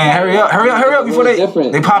explicit, bro. Man, hurry up before they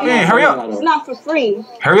pop in. Hurry up. It's not for free.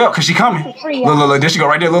 Hurry up, cause she coming. For free, look. There she go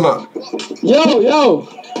right there. Look. Yo.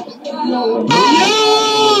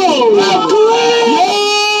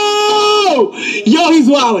 Yo, he's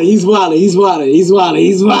wildin'.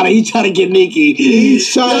 He trying to get Nikki.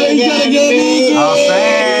 He's trying to get Nikki. I'm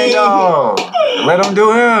saying, yo. Let him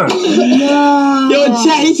do him. Yo,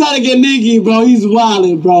 Chat, he trying to get Nikki, bro. He's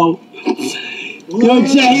wildin', bro. Yo,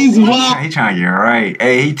 Chat, he's wild. He trying to get right.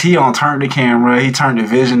 Hey, he on turned the camera. He turned the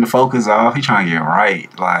vision, the focus off. He trying to get right.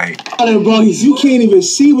 Like, bro, you can't even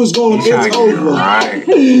see what's going on. It's over. Right.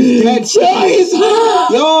 That Chat is hot.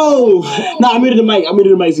 Yo. Nah, I muted the mic. So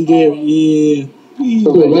you can hear me.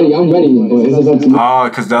 Yeah. I'm ready. Oh,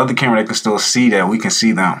 because the other camera, they can still see that. We can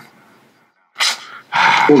see them.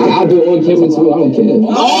 I'll do it on camera too. I don't care.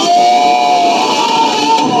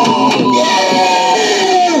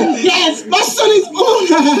 Yes, my son is on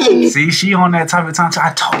that. See, she on that type of time.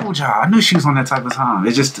 I told y'all. I knew she was on that type of time.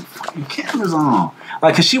 It's just the fucking camera's on.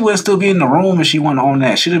 Like, cause she wouldn't still be in the room if she wasn't on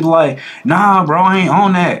that. She'd have been like, nah, bro, I ain't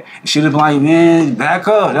on that. She'd have been like, man, back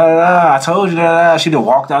up. I told you that. She'd have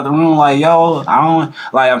walked out the room like, yo, I don't.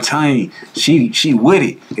 Like, I'm telling you, she with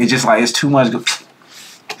it. It's just like, it's too much.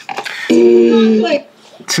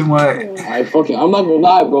 Too much. Alright, fuck it. I'm not gonna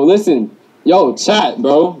lie, bro. Listen, Yo, chat,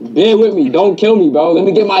 bro. Bear with me. Don't kill me, bro. Let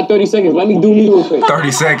me get my 30 seconds. Let me do me real quick.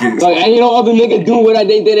 30 seconds. Like, ain't no other nigga do what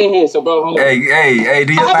they did in here. So, bro, hold on. Hey,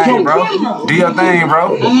 do your thing, bro. Do your thing,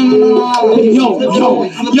 bro.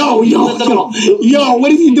 Yo,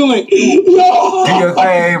 what is he doing? Yo. Do your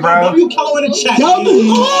thing, bro. You color in the chat. Do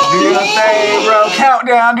your thing, bro.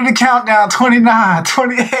 Countdown. Do the countdown. 29,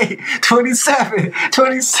 28, 27,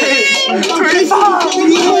 26, 25,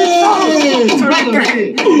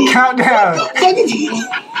 23. Countdown. 22.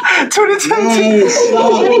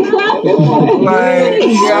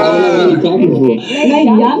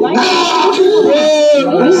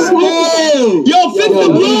 Yo, fix the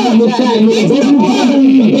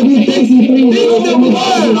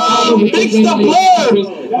blur.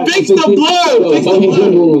 Fix the blur.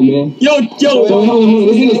 Yo.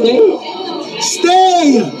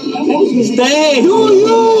 Stay. You.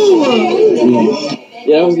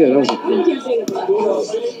 Yeah, that was good.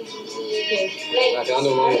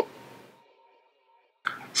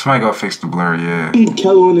 Somebody go fix the blur, yeah.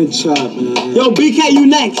 Kello in the chat, man. Yo, BK, you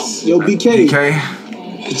next. Yo, BK.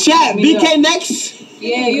 Chat, BK next.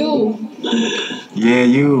 Yeah, you. Yeah,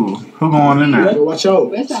 you. Who going in there? Yo, watch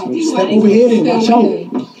out. Step over here then. Watch out.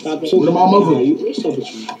 Where my mother?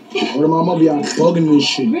 Where my mother? Y'all bugging this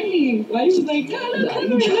shit. Really? Why you was like, no.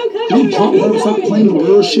 You drunk, bro. Stop playing the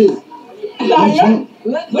real shit. I'm drunk.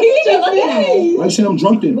 What do you mean you're looking at? Why you saying I'm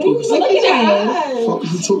drunk then? Look at that. What the fuck is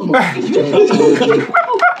you talking about?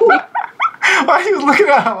 Why you looking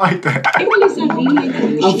at him like that? They really sent me.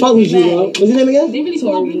 I fuck with you, bro. What's his name again? They really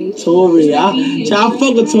told me. Tori. I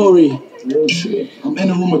fuck with Tori. Real shit. I'm in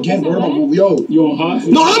the room again. Where am I? Yo, you on hot?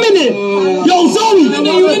 No, I'm in there. Yo, Zoe. Yo,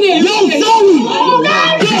 Zoe.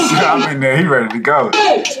 I'm in there. He ready to go.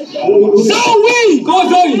 Zoe. Go,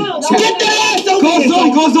 Zoe. Get that ass over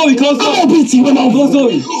here. Go, Zoe. I'm on BT. Go,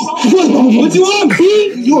 Zoe. What you on,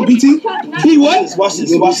 P? You on BT? P what? Watch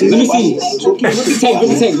this. Let me see. Rip the tank.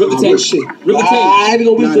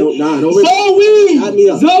 Nah, don't rip.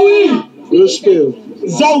 Zoe. Real spill.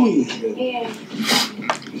 Zoe.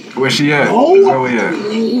 Where she at? Oh. Zoe at?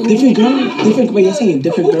 Different girl? Wait, you're saying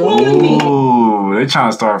different girl? Ooh, they trying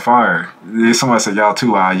to start fire. Somebody said y'all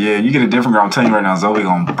too loud. Yeah, you get a different girl. I'm telling you right now, Zoe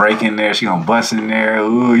gonna break in there. She gonna bust in there.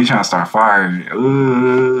 Ooh, you trying to start fire.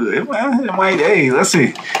 Ooh, it might, hey, let's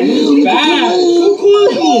see. Who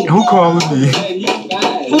calling me?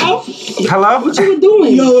 Hello? What you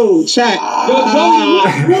doing? Yo, chat.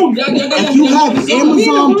 If you have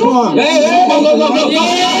Amazon Prime.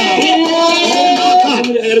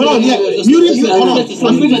 Hold on, yeah. Mute it. Hold on.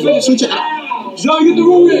 Switch it. Joe, get the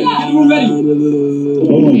room ready.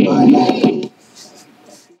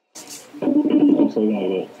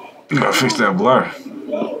 You gotta fix that blur.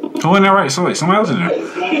 Who in there right? So wait, somebody else in there.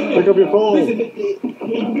 Pick up your phone.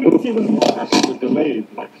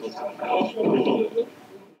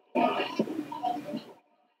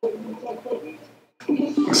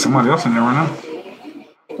 There's somebody else in there right now.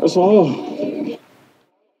 That's all.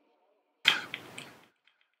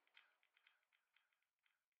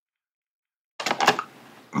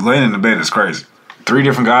 Laying in the bed is crazy. 3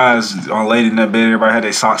 different guys on laid in that bed. Everybody had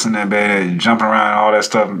their socks in that bed, jumping around and all that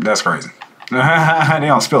stuff. That's crazy. They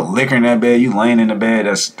don't spill liquor in that bed. You laying in the bed.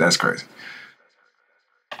 That's crazy.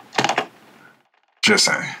 Just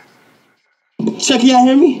saying. Check, y'all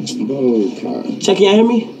hear me? Check, y'all hear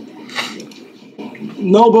me?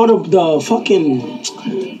 No, bro. The fucking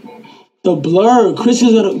the blur. Chris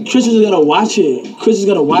is gonna watch it. Chris is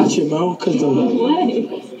gonna watch it, bro. Cause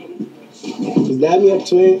that me up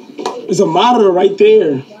to it. There's a monitor right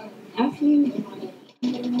there.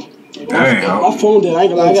 Dang, my phone dead. I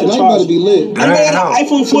gotta charge. Be lit. I got an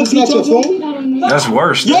iPhone 14 phone. That's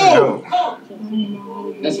worse. Yo!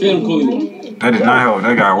 That's film cool. That did not help.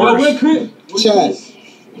 That got worse. Chat.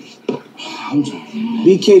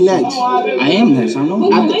 BK next. I am next. I know.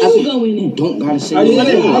 You don't gotta say. So you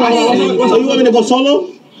want me to go solo?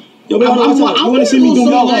 Yo, you want to see me do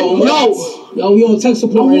Yo, we on tech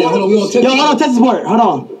support right now. Hold on, we on tech support. Hold on, tech support. Hold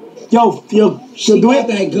on. Yo, she'll do it.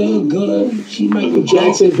 That good. She might be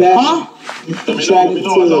Jackson back. Huh? Let me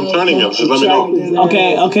know as I'm turning him. Just let me know.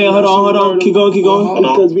 Okay, hold on. Keep going.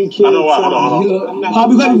 Because we can't. I know why. Hold on.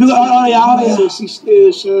 Hold on, y'all. She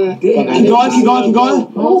still, sure. Keep going.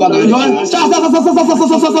 Stop.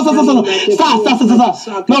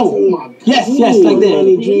 No. Yes, like that.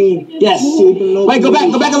 Yes. Wait, go back a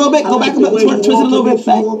little bit. Twist it a little bit.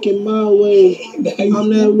 Walking my way. I'm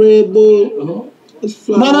that Red Bull. No. Go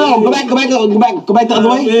back the other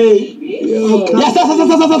way. Yes, stop.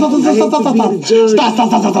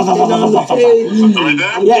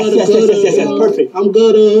 Yes. Perfect. I'm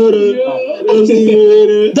good.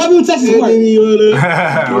 W Texas work.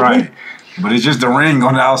 Right. But it's just the ring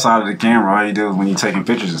on the outside of the camera. All you do is when you're taking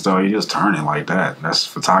pictures and stuff, you just turn it like that. That's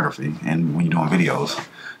photography. And when you're doing videos,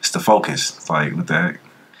 it's the focus. It's like, what the heck?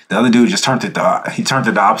 The other dude just turned it the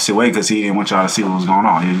opposite way because he didn't want y'all to see what was going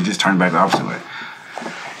on. He just turned back the opposite way.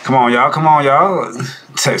 Come on, y'all. Come on, y'all.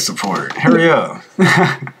 Tech support. Hurry up.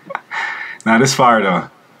 Nah, this fire, though.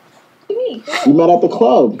 We met at the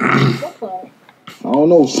club. What club? I don't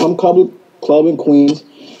know, some club in Queens.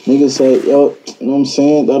 Niggas say, yo, you know what I'm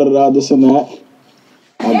saying? Da-da-da, this and that.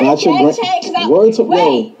 I got your word to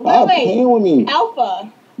wait. Stop playing with me.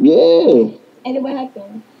 Alpha. Yeah. And then what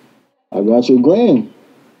happened? I got your gram.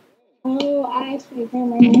 Oh, I asked for your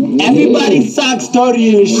gram right now. Everybody's socks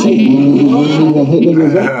dirty and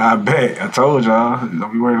shit. I bet. I told y'all.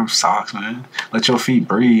 Don't be wearing them socks, man. Let your feet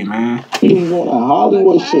breathe, man.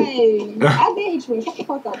 Hollywood shit. I did hit you. Shut the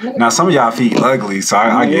fuck up. Now, some of y'all feet ugly, so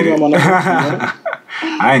I get it.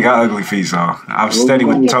 I ain't got ugly feet, so I'm steady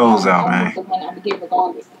with the toes out, man.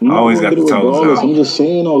 I always got the toes out. I'm just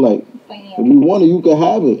saying, though, like, if you want it, you can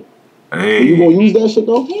have it. Hey. You gonna use that shit,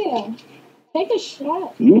 though? Yeah. Take a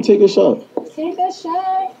shot. You take a shot. Take a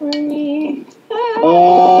shot for me.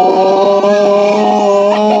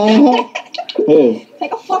 Hey.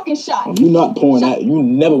 Take a fucking shot. You not pouring that. You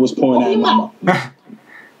never was pouring that in my mouth.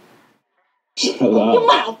 Shut up. Your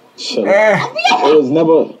mouth. Shut up. It was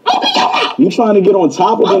never. You trying to get on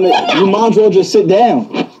top of them? You might as well just sit down.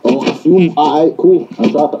 You all right? Cool.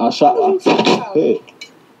 I shot. Hey.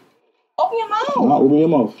 Open your mouth. Nah, open your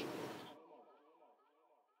mouth.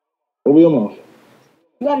 Open your mouth.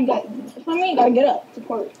 You gotta get up.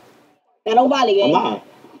 Support. That don't bother you. Nah.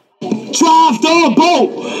 Drive the boat!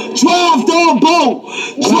 Drive the boat!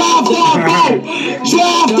 Drive the boat!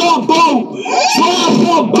 Drive the boat! Drive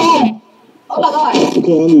the boat! Oh my God. You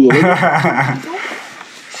can't undo your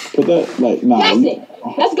Put that, like, nah. That's it.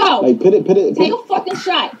 Let's go. Like, put it. Take a fucking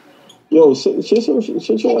shot. Yo, sit your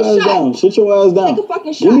ass down. Sit your ass down. Take a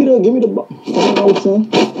fucking shot. Give me the. You know what I'm saying?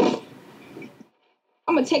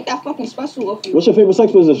 I'm gonna take that fucking special off you. What's your favorite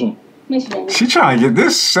sex position? Missionary. She trying to get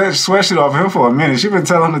this sweatshirt off him for a minute. She been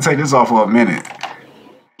telling him to take this off for a minute.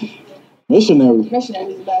 Missionary.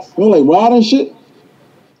 Missionary is the best. You don't like rod and shit?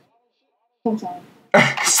 Sometimes.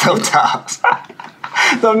 Sometimes.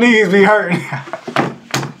 Them knees be hurting.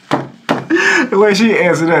 The way she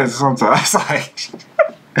answered that sometimes, like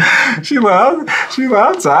she like,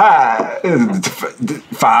 I'm tired.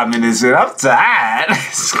 5 minutes in, I'm tired.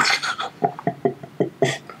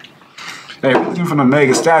 Hey, what you from the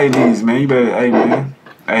Mega Stallion knees, man? You better, hey, man.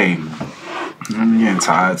 Hey, I'm getting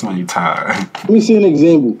tired. It's when you tired. Let me see an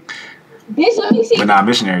example. Bitch, let me see. But nah,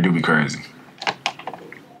 missionary do be crazy.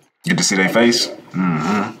 Get to see their face?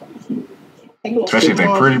 Mm-hmm. Especially if they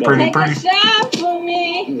pretty. Take a shot for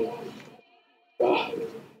me. I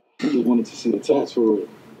just wanted to see the tats for it.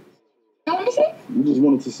 Let me see. You just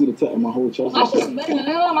wanted to see the tat in my whole chest. My shit's better than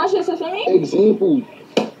that. My shit's for me. Example.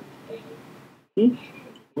 You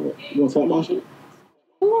want to tap my shit?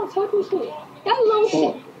 Who wants to tap your shit? That little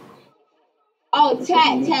shit. Oh,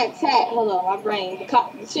 tat. Hold on, my brain. The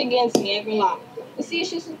shit getting to me, I ain't gonna lie. You see your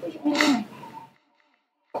shit?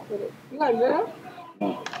 You got a girl?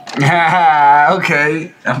 No.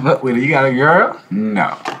 Okay. I fuck with it. You got a girl? No.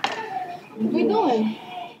 What we doing?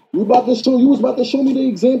 You was about to show me the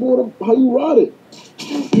example of how you ride it.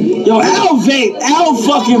 Yo, Al vape. Al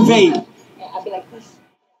fucking vape. Yeah, I'll be like this.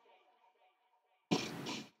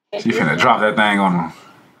 She finna drop that thing on him.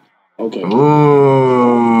 Okay. Ooh.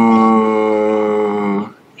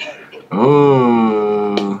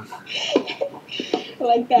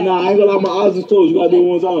 Like that. Nah, I ain't gonna lie, my eyes is closed. You gotta do it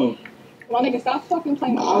one time. My nigga, stop fucking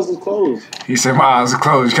playing. My eyes is closed. He said my eyes are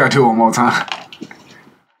closed. You gotta do it one more time.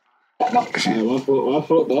 My fault.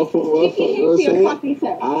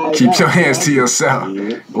 Keep your hands to yourself.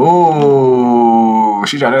 Ooh.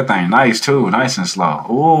 She got that thing nice too. Nice and slow.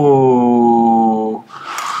 Ooh.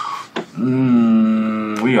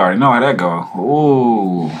 We already know how that go.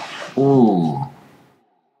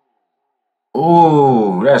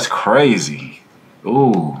 Ooh, that's crazy.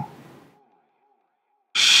 Ooh.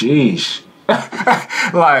 Sheesh.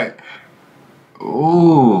 Like,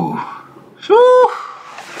 ooh. Whew.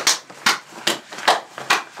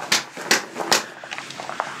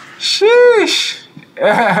 Sheesh.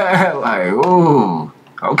 Like, ooh.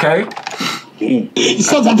 Okay.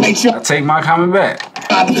 Such a picture. I take my comment back.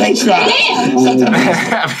 The picture. Look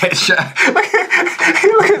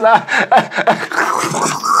at that.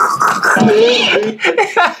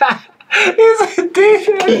 He's a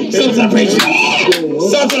DJ. Such a picture.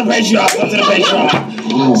 Such a picture. Such a picture.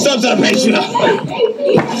 Such a picture.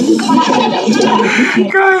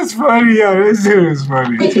 That's funny, yo. This dude is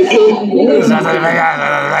funny. What's your phone?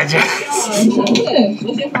 I like it.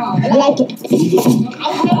 What's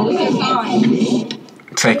your sign?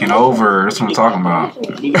 Taking over. That's what I'm talking about.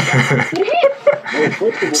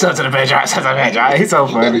 Step to the bed, Step to the bed, He's so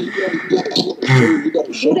funny.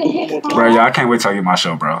 Bro, y'all, I can't wait till I get my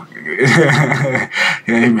show, bro.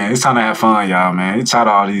 Yeah, man, it's time to have fun, y'all, man. It's tired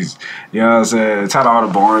of all these, you know what I'm saying? Tired of all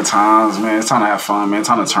the boring times, man. It's time to have fun, man. It's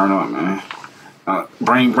time to turn up, man.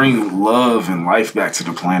 Bring love and life back to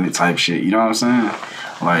the planet type shit, you know what I'm saying?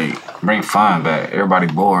 Like, bring fun back. Everybody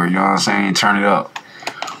bored, you know what I'm saying? Turn it up.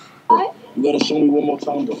 You gotta show me one more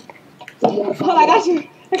time, though. Hold on, I got you.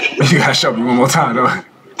 You gotta show me one more time, though.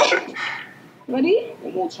 Ready?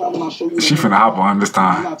 One more time and I'll show you. She finna hop on him this I'm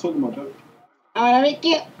time. not talking about that. I wanna make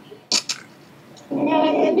you.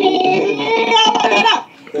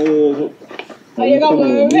 Oh, you gonna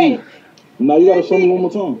move me? Now you gotta show me one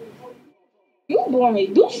more time. You bore me.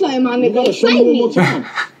 Do something, my nigga. Show me one more time.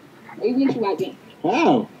 Or you want you acting?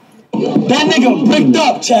 How? That nigga bricked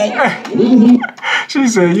up, Chad. She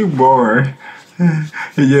said, you bored.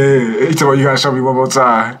 Yeah, he told me you gotta show me one more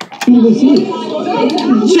time. Shit,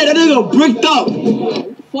 that nigga bricked up.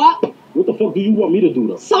 What? What the fuck do you want me to do,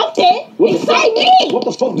 though? Something. Excite me. What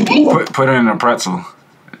the fuck do you want? Put it in a pretzel.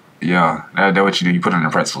 Yeah, that's what you do. You put it in a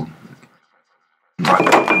pretzel.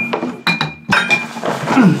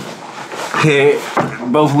 Head,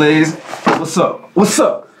 both legs. What's up? What's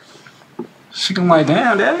up? She can like,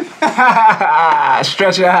 damn, daddy.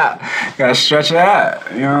 Stretch it out. Gotta stretch it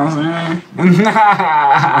out. You know what I'm saying?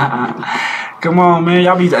 Come on, man.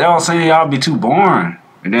 Y'all saying y'all be too boring.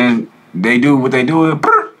 And then they do what they do.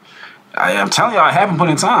 I'm telling y'all, I haven't put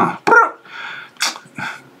in time.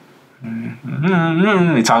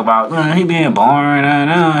 They talk about he being boring,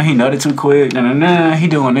 he nutted too quick, he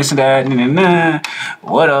doing this and that,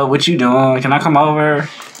 what up, what you doing, can I come over?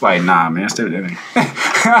 Like, nah, man, stay with that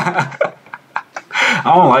nigga. I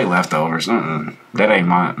don't like leftovers, that ain't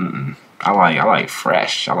my, I like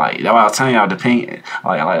fresh, that's why I was telling y'all the pink,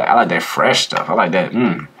 I like that fresh stuff, I like that,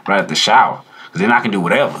 right at the shower, because then I can do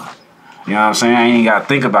whatever, you know what I'm saying, I ain't gotta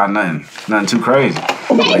think about nothing too crazy,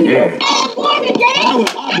 like, yeah.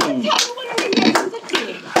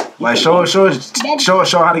 Like show her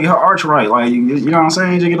how to get her arch right. Like you know what I'm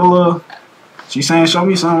saying? Just get a little. She saying show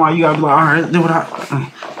me something. Like you gotta be like, all right, do what I.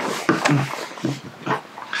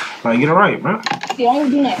 Like get it right, bro. See, I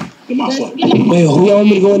don't do that. Wait, who y'all want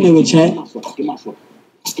me to go in there with, Chad? Get my foot.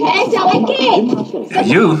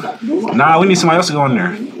 You? Nah, we need somebody else to go in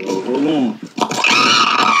there. Hold on.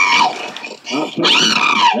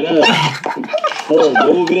 Hold on,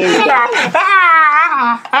 over there.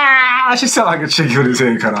 She sound like a chicken with his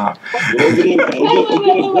head cut off. Get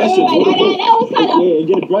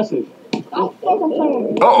aggressive.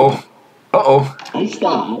 Uh-oh.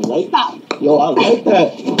 Stop. Yo, I like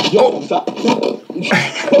that. Yo, stop.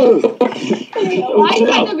 Why you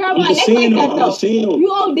got the girl my neck like that though?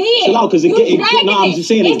 You OD. Chill out, cause it get. No, I'm just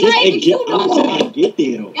saying it get. I get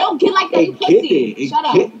there though. It don't get like that. You pussy. Shut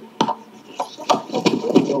up.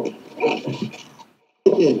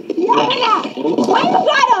 Why you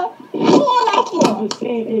gotta do all that for? I'm just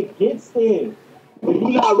saying it gets there. If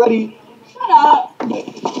you're not ready. Shut up.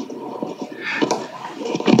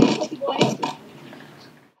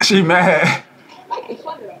 She mad.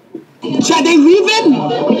 Chad, they leaving?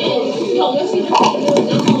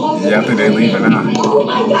 Yeah, I think they leaving now. Oh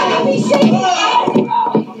my God, I be shaking.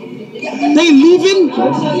 They leaving?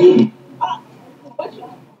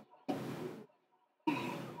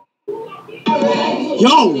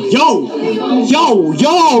 Yo! Yo!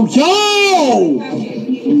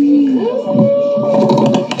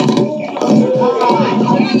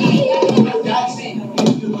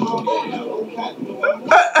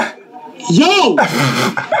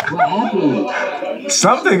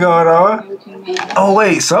 Something going on. Oh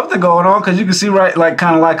wait, something going on because you can see right, like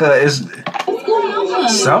kind of like a it's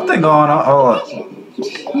something going on. Oh,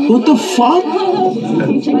 What the fuck?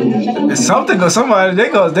 it's something go. Somebody he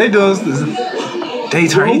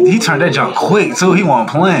turned that junk quick too. He wasn't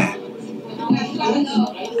playing.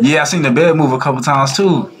 Yeah, I seen the bed move a couple times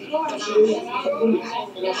too.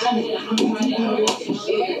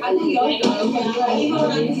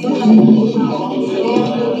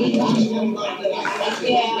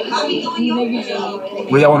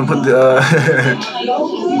 Where y'all want to put the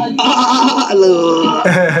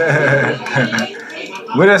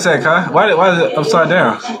where that's at, Kai? Why is it upside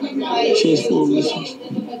down?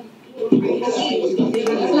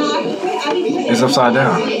 It's upside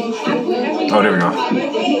down. Oh, there we go.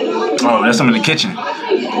 Oh, there's some in the kitchen.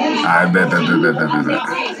 Alright, bet.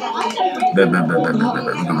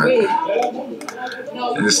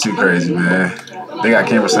 It's too crazy, man. They got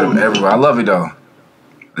camera set up everywhere. I love it though.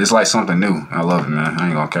 It's like something new. I love it, man. I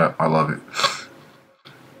ain't gonna cap. I love it.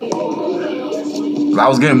 I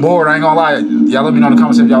was getting bored. I ain't gonna lie. Y'all let me know in the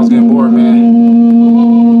comments if y'all was getting bored,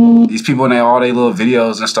 man. These people in all their little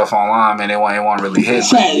videos and stuff online, man, they want to really hit.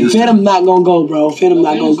 Phantom not gonna go, bro. Phantom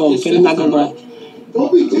not gonna go. Phantom not gonna go.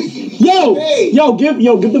 Yo, give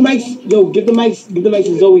the mics. Give the mics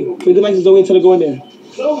to Zoe. Give the mics to Zoe until they go in there.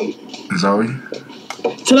 Zoe?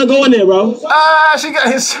 Till I go in there, bro. Ah, she got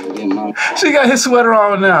his sweater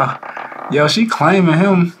on now. Yo, she claiming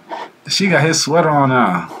him. She got his sweater on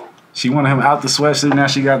now. She wanted him out the sweatsuit. Now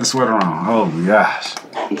she got the sweater on. Oh my gosh.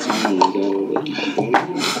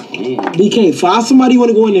 DK, find somebody you want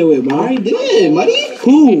to go in there with, bro. I already did, buddy.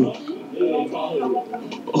 Who?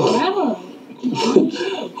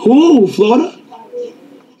 Who? Florida?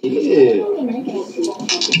 Yeah.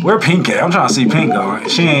 Where Pink at? I'm trying to see Pink going.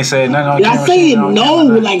 She ain't said nothing on camera. I say no,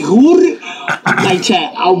 like who? Like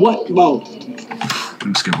chat. I what, bro? Let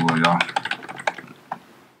me skip away, y'all.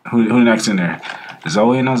 Who next in there?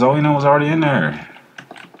 Zoe? No, Zoe was already in there.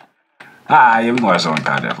 Ah, yeah, we can watch Zoe and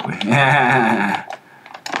Kai definitely. I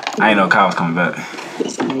ain't know Kai was coming back.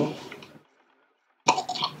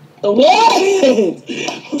 What?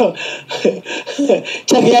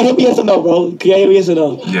 Check it out. He'll be yes or no, bro. Can you hear me yes or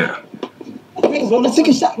no? Yeah. Wait, bro, let's take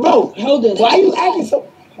a shot, bro. Hold it. Why are you acting so?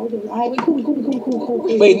 Hold it. All right, wait,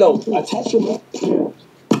 cool. Wait, no. Attach me, bro.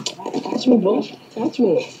 Attach me, bro. Attach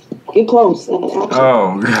me. Get close.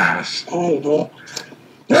 Oh gosh. All right, bro.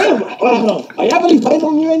 Damn. Hold on. Are y'all really fighting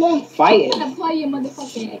on me right now? Fighting. I'm gonna play your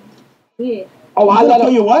motherfucking. Yeah. Oh, I gotta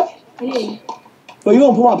play your what? Yeah. But you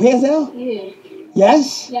gonna pull my pants down? Yeah.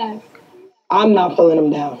 Yes? Yes. I'm not pulling them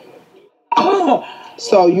down.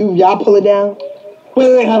 So y'all pull it down?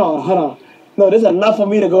 Wait, hold on. No, there's enough for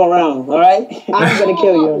me to go around, all right? I'm gonna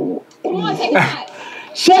kill you. Come on, take a shot.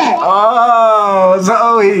 Shaq! Oh,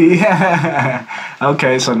 Zoe.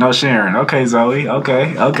 Okay, so no sharing. Okay, Zoe.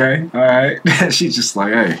 Okay. All right. She's just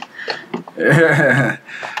like, hey.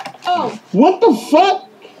 Oh. What the fuck?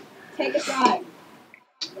 Take a shot.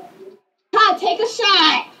 Hi, take a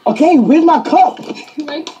shot. Okay, where's my cup?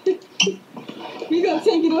 Right. You gonna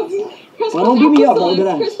take it off? Well, don't beat me up,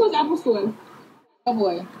 bro. Crystal's apple store. Oh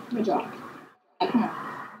boy, good job. Come on.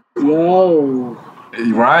 Yo.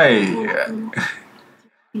 Right.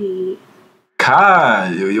 Kai,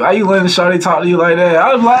 why you letting Shawty talk to you like that?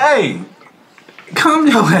 I was like, hey, calm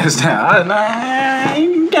your ass down.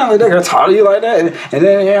 You can't let that girl talk to you like that. And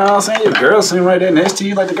then, you know what I'm saying, your girl sitting right there next to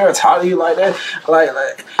you, like the girl talk to you like that. Like,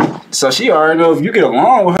 so she already know if you get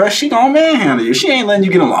along with her, she gonna manhandle you. She ain't letting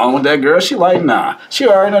you get along with that girl. She like, nah. She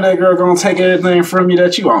already know that girl gonna take everything from you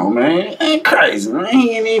that you own, man. Ain't crazy, man.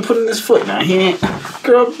 He ain't even putting his foot down. He ain't,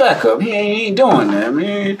 girl, back up. He ain't doing that,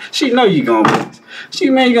 man. She know you gonna be.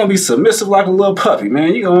 You gonna be submissive like a little puppy,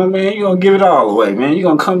 man. You gonna give it all away, man. You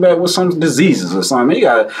gonna come back with some diseases or something. You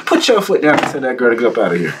gotta put your foot down and tell that girl to get up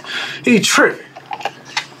out of here. He tripping.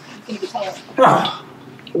 Oh.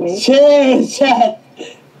 Chat.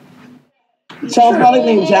 What's my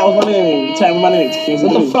nickname, Chat? What's my name? Chat, what's my name?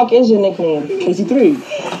 What the fuck is your nickname?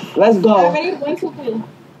 KC3. Let's go. Ready? 1, 2, 3.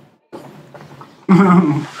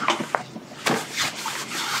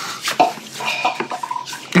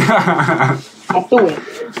 I threw it.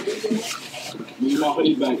 Get my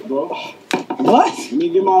hoodie back, bro. What? Let me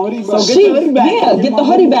get my hoodie back. So get the hoodie back. Yeah, get the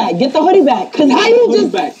hoodie back. Get the hoodie back. Cause how you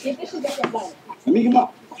just back? Get this shit back in back. Let me get my.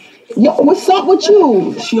 Yo, what's up with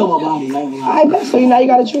you? She on my body. I bet. So now you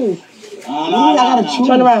gotta choose. I gotta choose.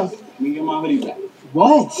 Turn around. Let me get my hoodie back.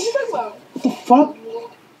 What? What the fuck?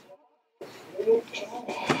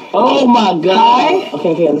 Oh my god.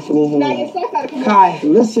 Okay, listen to Now me. your stuff gotta come Kai,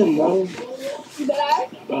 listen, bro. You better?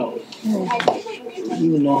 Bro.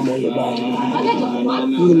 You know I'm on your body.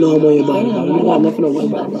 You know I'm on your body, bro. You got nothing to worry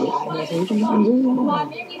about, bro. What you trying to do?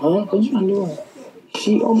 Huh? What you trying to do?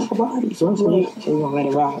 She on my body, so I'm saying she's gonna let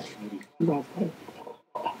it ride. You gonna play.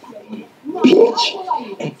 Bitch!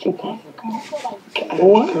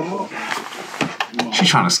 What? She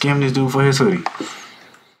trying to scam this dude for his hoodie.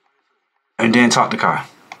 And then talk to Kai.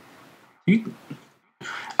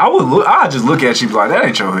 I'd just look at you like, that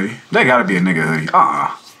ain't your hoodie. That gotta be a nigga hoodie.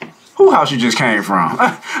 Who house you just came from?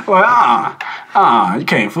 You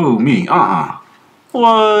can't fool me.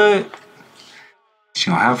 What? She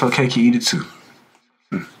gonna have her cake and eat it too.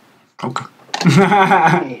 Okay.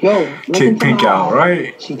 Yo, kick Pink out,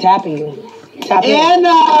 right? She tapping you. Tapping.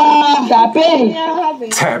 Anna! Tapping.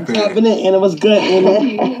 Tapping. Tapping it. Anna, what's good, Anna?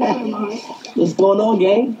 What's going on,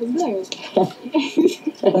 gang? What's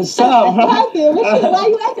good? What's up, bro? Why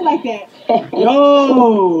you acting like that?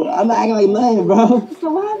 Yo, I'm not acting like nothing, bro.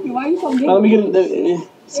 So what happened? Why you so gay? Let me get it.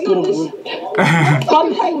 Stop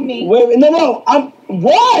playing with me. Wait, no, I'm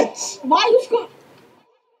what? Why you scared?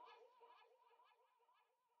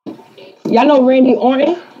 Y'all know Randy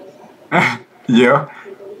Orton? Yeah.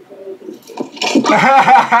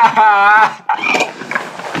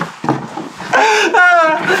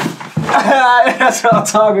 That's what I'm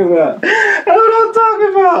talking about. That's what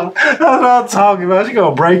I'm talking about. She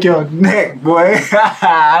gonna break your neck, boy.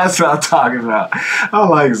 That's what I'm talking about. I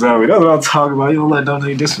like Zoe. That's what I'm talking about. You don't let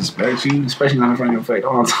nobody disrespect you, especially not in front of your face.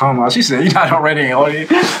 That's what I'm talking about. She said, you're not already in audience.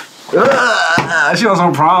 She on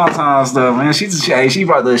some prime time stuff, man. She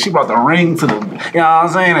brought the ring to the, you know what I'm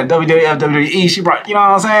saying, at WWF, WWE. She brought, you know what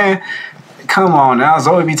I'm saying? Come on now,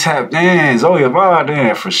 Zoe be tapped in. Zoe about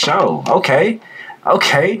there for sure. Okay.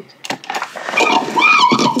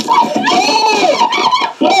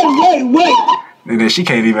 Wait. And then she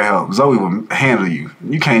can't even help. Zoe will handle you.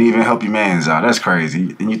 You can't even help your mans out. That's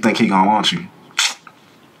crazy. And you think he gonna want you?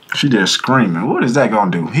 She just screaming. What is that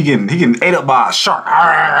gonna do? He getting ate up by a shark.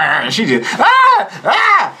 She just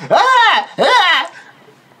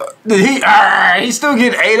he still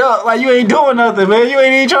getting ate up. Like, you ain't doing nothing, man. You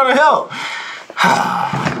ain't even trying to help.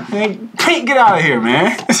 Man, Pink, get out of here,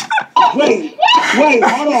 man. Wait,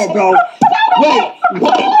 hold on, bro. Wait.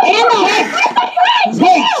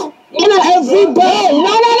 Everybody.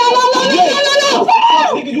 No.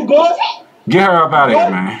 Nigga, you good? Get her up out of here,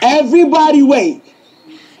 man. Everybody wait.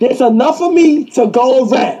 There's enough of me to go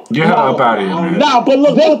around. Get her up out of here, man. Nah, but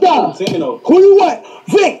look, who you want?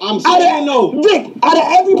 Vic. I'm saying no. Vic, out of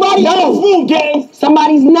everybody in this room, gang.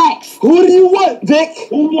 Somebody's next. Who do you want, Vic?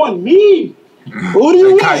 Who want me? Who do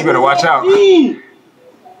you want? Kai, you better watch out. Who you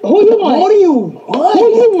want?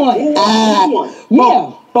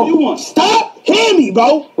 Yeah. Who you want? Stop hitting me,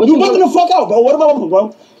 bro. You bugging the fuck out, bro. What about me,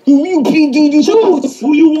 bro? You choose.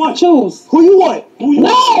 Who you want? Choose. Who you want?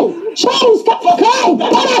 No! Choose! Come!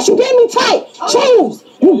 Dumbass, you gave me tight! Choose!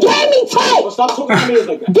 You gave me tight! Stop talking to me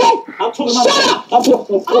like that. I'm talking about. Shut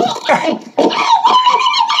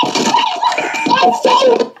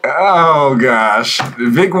up! Oh gosh,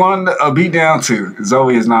 Vic won a beat down too.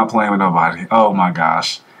 Zoe is not playing with nobody. Oh my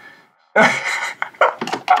gosh.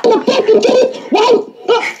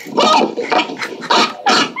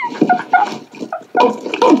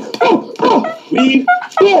 Me,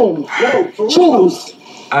 boom, choose.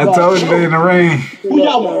 I told you they in the rain. Who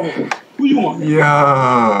y'all want? Who you want?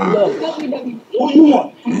 Yeah. Who you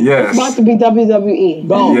want? Yes. It's about to be WWE.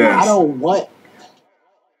 Bro, Yes. I don't want.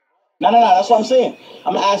 No. That's what I'm saying.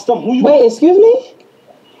 I'm gonna ask them who you Wait, want. excuse me?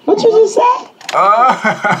 What you just said?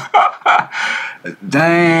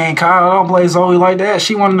 Dang, Kyle, don't play Zoe like that.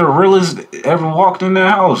 She one of the realest ever walked in that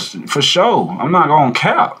house, for sure. I'm not gonna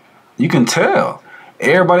cap. You can tell.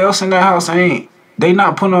 Everybody else in that house they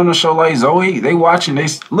not putting on a show like Zoe. They watching.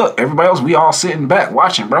 Look, everybody else, we all sitting back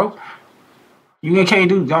watching, bro. You can't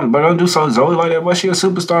don't do so Zoe like that, boy. She a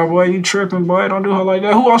superstar, boy. You tripping, boy. Don't do her like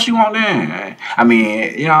that. Who else you want then? I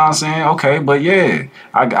mean, you know what I'm saying? Okay, but yeah.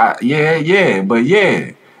 But yeah.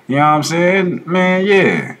 You know what I'm saying? Man,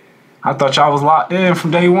 yeah. I thought y'all was locked in from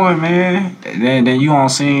day one, man. And then you on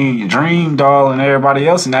scene Dream Doll and everybody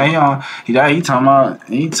else, and now he talking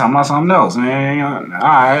about something else, man. All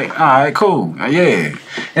right, cool. Yeah.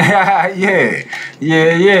 yeah.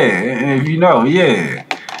 If you know, yeah.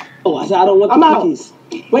 Oh, I said I don't want the cookies.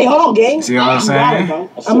 Wait, hold on, gang. See what I'm saying?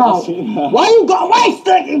 I'm out. Why you go? Wait,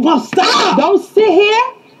 stop! Don't sit here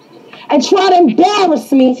and try to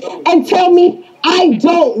embarrass me and tell me I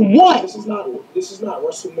don't want. This is not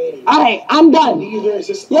WrestleMania. All right, I'm done. Neither is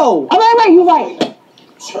this. Yo. All right, you're right.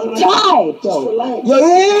 Tied.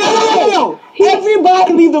 Yo.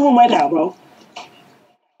 Everybody leave the room right now, bro.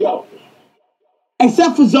 Yo.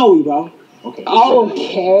 Except for Zoe, bro.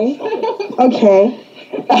 Okay. Okay.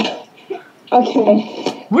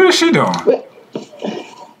 What is she doing?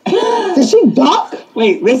 Did she duck?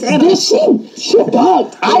 Wait, Miss Anna. Did she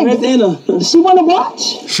ducked. Miss Anna. Does she want to watch?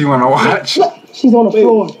 She want to watch? Look, she's on the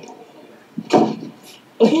floor.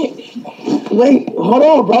 Wait, hold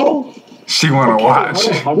on, bro. She want to watch.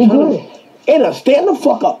 We good. Anna, stand the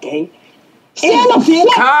fuck up, gang. Stand up,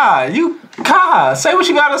 Kai, say what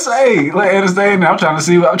you gotta say. Let Anna stay in there. I'm trying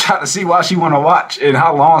to see why she want to watch and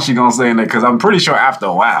how long she gonna stay in there. Because I'm pretty sure after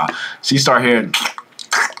a while she start hearing.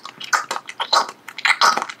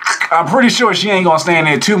 I'm pretty sure she ain't gonna stay in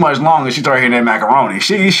there too much longer. She start hearing that macaroni.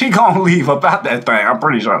 She gonna leave about that thing. I'm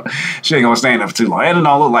pretty sure she ain't gonna stay in there for too long. Anna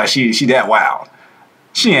don't look like she that wild.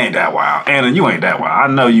 She ain't that wild. Anna, you ain't that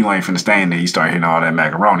wild. I know you ain't finna stay in there. You start hearing all that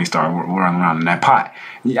macaroni start running around in that pot.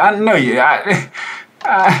 I know you.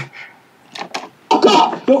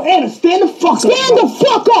 fuck up. Yo, Anna, stand the fuck up. Stand the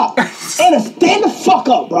fuck up. Anna, stand the fuck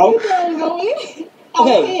up, bro.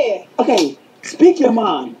 Okay. Speak your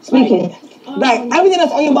mind. Speak it. Like, everything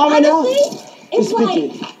that's on your mind right now, it's like,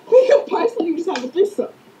 we could personally just have a threesome.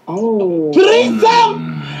 Oh.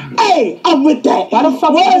 Threesome? Hey, I'm with that. Why the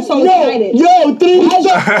fuck are you so excited? Yo,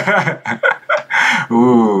 threesome.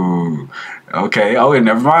 Ooh. Okay. Oh,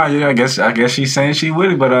 never mind. Yeah, I guess she's saying she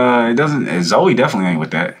with it, but it doesn't. Zoe definitely ain't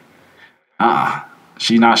with that.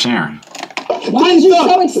 She not sharing. Why are you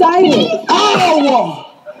so excited?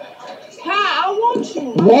 Oh. Kai, I want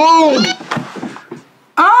you. Whoa.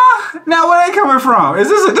 Now where they coming from? Is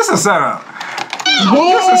this a setup?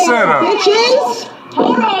 This a setup. Bitches.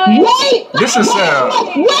 Hold on. Wait. This a setup.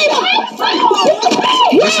 Wait.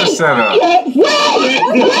 This a setup. Wait a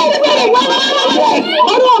minute.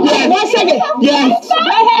 Hold on. 1 second. Yes.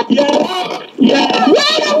 Wait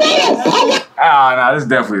a minute. No, this is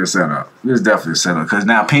definitely a setup. This is definitely a setup. Because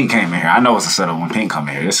now Pink came in here. I know it's a setup when Pink come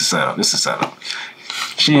in here. This is a setup.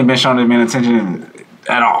 She ain't been showing this man attention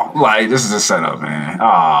at all. Like, this is a setup, man.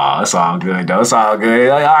 It's all good, though. It's all good.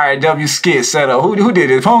 Like, all right, W skit setup. Who did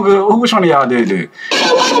this? Which one of y'all did this?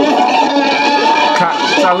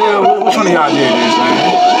 Khalil, which one of y'all did this, man?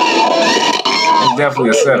 It's definitely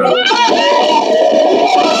a setup.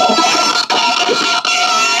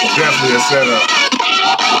 It's definitely a setup.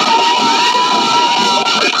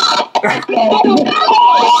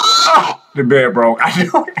 The bed broke. I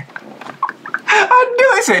knew it.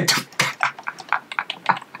 It said.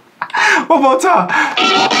 One more time.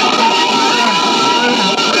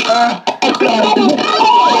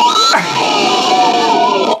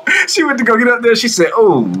 She went to go get up there. She said,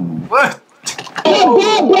 "Oh, what?" Y'all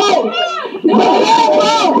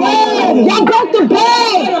broke the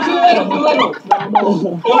bed.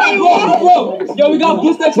 Yo, we got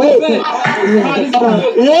Blitz next to the bed.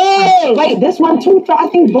 Wait, this one too? I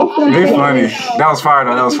think both of them. They funny. That was fire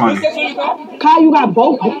though. That was funny. Kai, you got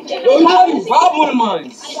both. Yo, you robbed one of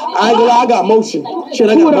mine. I ain't gonna lie, I got motion. Shit,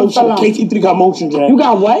 I got motion. KT3 got motion, Jack. You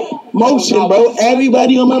got what? Motion, bro.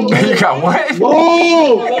 Everybody on my bed. You got what?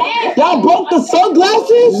 Whoa! Y'all broke the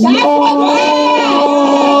sunglasses?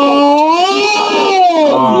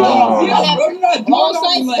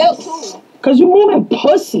 Cause you moving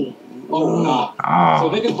pussy.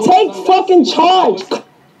 Take fucking charge.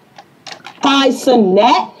 Kai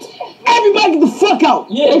Cenat. Everybody get the fuck out.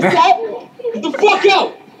 Yeah. Get the fuck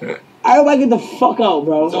out. Everybody get the fuck out,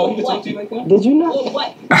 bro. So he can talk to you like that? Did you not?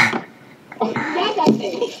 What? Y'all got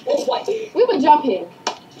this. What? We would jump in.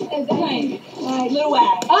 Exactly. Like little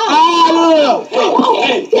ass. No.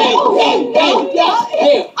 Hey.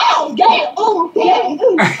 Oh, damn. Oh,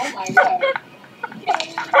 my God.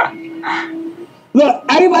 Look,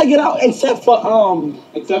 everybody get out except for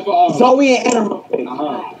Zoe and Anna.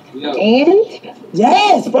 And?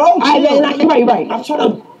 Yes, bro. You're right. I'm trying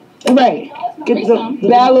to. Right. Get the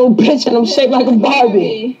bad little bitch and I'm shaped like a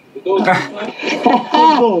Barbie.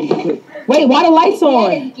 Wait, why the lights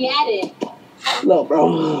on? Get it. Look, bro.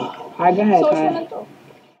 All right, go ahead, Kai.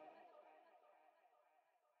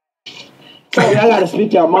 So y'all gotta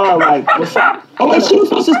speak your mind, like, what's up? Oh, wait, she was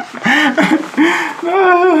supposed to.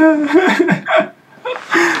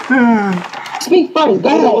 Speak first, go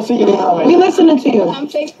ahead. We listening to you. I'm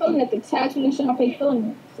fake feeling it. The tattoo and shit, I'm fake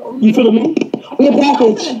feeling it. So, you feeling me? We a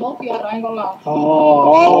package. Both of y'all, I ain't gonna lie.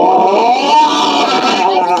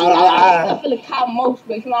 I feel like Kai most,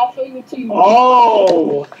 but you know, I'll feel you too.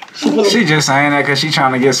 She just saying that because she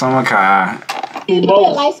trying to get some of Kai. You get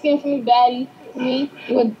light skin for me, baddie. For me,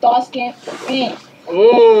 you a dark skin. Chocolate.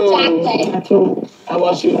 How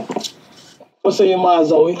about you? What's in your mind,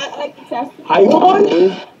 Zoe? I like the tattoo. How you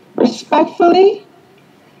doing? Respectfully?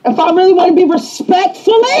 If I really want to be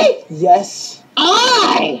respectfully? Yes.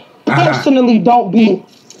 I personally don't be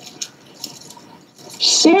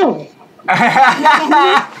sharing.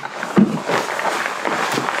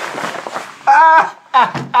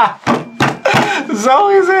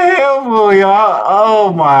 Zoe's a helpful, y'all.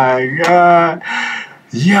 Oh my God.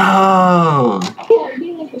 Yo.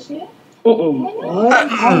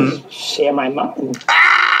 What? Share my mind.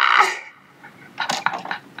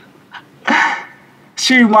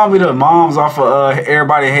 She remind me of the moms off of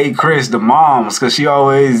Everybody Hate Chris, the moms, because she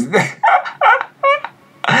always...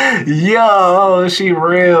 Yo, she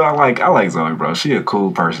real. I like Zoe, bro. She a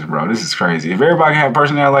cool person, bro. This is crazy. If everybody had a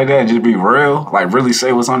personality like that and just be real, like really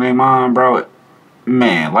say what's on their mind, bro,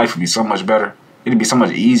 man, life would be so much better. It'd be so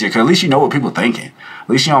much easier, because at least you know what people thinking. At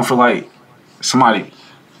least you don't feel like somebody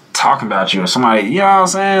talking about you or somebody, you know what I'm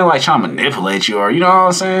saying, like trying to manipulate you or, you know what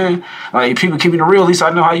I'm saying, like people keeping it real, at least I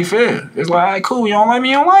know how you feel. It's like, all right, cool, you don't like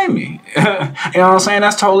me, you don't like me. You know what I'm saying?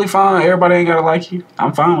 That's totally fine. Everybody ain't gotta like you.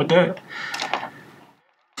 I'm fine with that.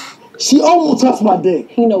 She almost touched my dick.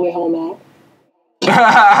 He know where home at.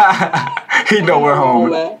 He know where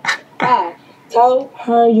home at. Tell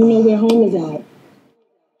her you know where home is at.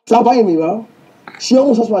 Stop biting me, bro. She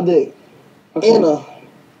almost touched my dick. Okay. Anna.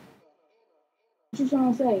 What you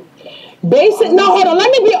trying to say? Basic. No, hold on.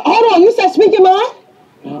 Hold on. You said speak your mind?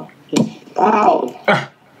 No. Ow.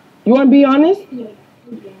 You want to be honest? Yeah.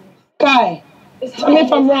 Kai, tell me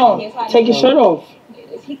if I'm wrong. Take your shirt off.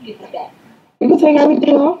 He can get this back. You can take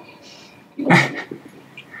everything off.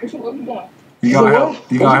 What you doing? You gonna help?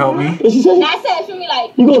 You gonna help me? I said for me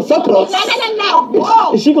like. You gonna suck her? No.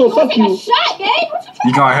 Whoa. She gonna suck you. Shot, gang.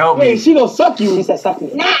 You gonna help me? Wait, she gonna suck you. He said suck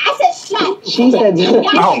me. Nah, I said shot. She said.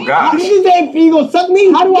 Oh gosh. Did you say you gonna suck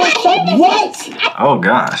me? How do I suck? What? Oh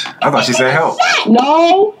gosh. I thought she said help.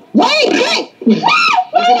 No. Wait.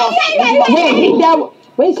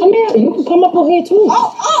 Wait, come here. You can come up over here too.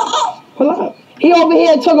 Oh. Hold up. He over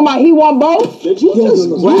here talking about he want both. Did you just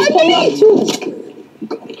what?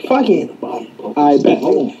 Fuck it. I bet.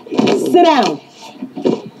 Sit down.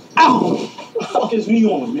 Ow. What the fuck is we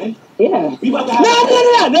on, man? Yeah. We about to have.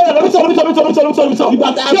 No. Let me talk. We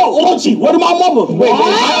about to have. Yo, Orchie, what about mother? Wait, hold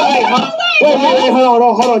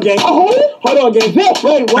on, gang. Hold on, gang.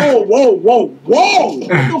 Wait, whoa. What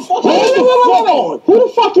the fuck? Who the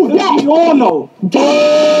fuck is that? We all know. Yo,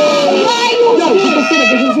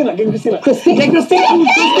 give me Christina. Christina.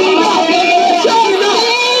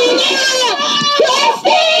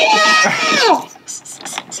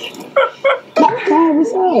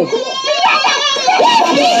 What's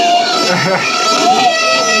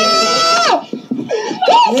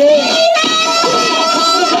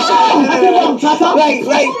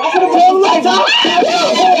up?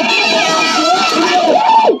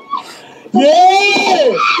 Yeah!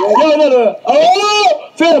 Yo, no. Oh!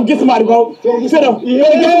 Phantom, get somebody, bro. Phantom, get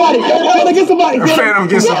somebody. Phantom,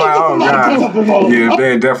 get somebody. Oh, God. Yeah,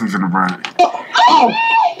 man, definitely finna burn it.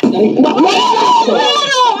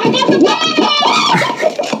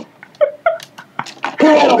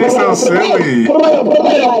 They're so silly.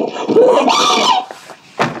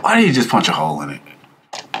 Why did you just punch a hole in it?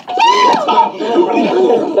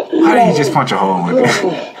 Why did you just punch a hole in it?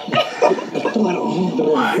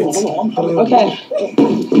 Okay.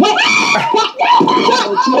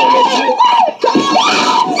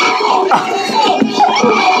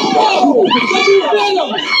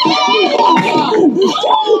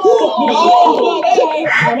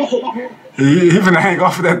 He finna hang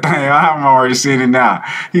off of that thing. I'm already seeing it now.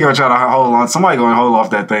 He gonna try to hold on. Somebody gonna hold off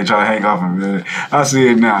that thing, try to hang off him. Man. I see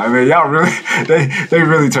it now. I mean, y'all really, they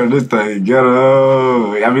really turned this thing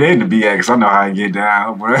ghetto. I mean, they in the BX. I know how to get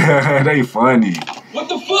down, but they funny. What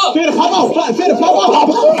the fuck? Phantom, pop out.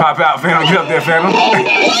 Pop out, Phantom. Get up there, Phantom.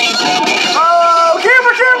 Oh,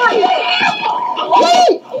 camera.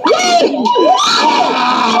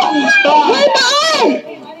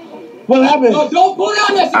 What happened? No, don't pull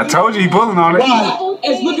down that. I told you he pulling on it.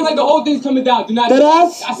 It's looking like the whole thing's coming down. Do not. That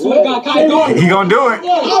ass? I swear to God, Kai, go. He gonna do it.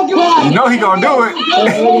 You know he gonna do it.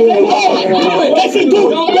 Yes, he do.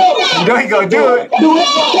 You know he gonna do it.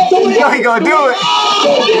 You know he gonna do it.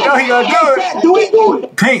 You know he gonna do it. Do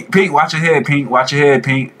it. Pink, watch your head, Pink. Watch your head,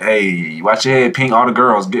 Pink. Hey, watch your head, Pink. All the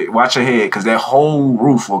girls, watch your head, because that whole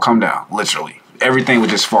roof will come down, literally. Everything will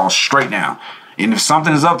just fall straight down. And if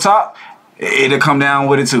something is up top, it'll come down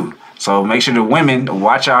with it too. So make sure the women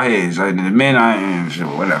watch our heads. The men,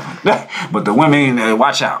 whatever. But the women,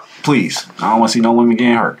 watch out, please. I don't want to see no women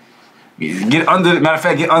getting hurt. Get under. Matter of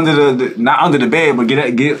fact, get under the not under the bed, but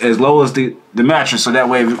get as low as the mattress, so that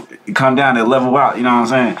way if it come down, it level out. You know what I'm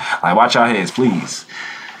saying? Like, watch our heads, please.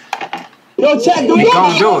 Yo, chat, do it. He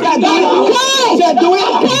gonna do it. Chat, do it.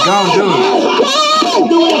 He gonna do it.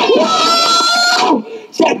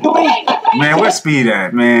 Chat, do it. Man, where's Speed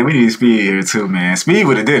at, man? We need Speed here too, man. Speed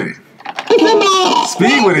would have did it.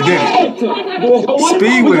 Speed would have did it.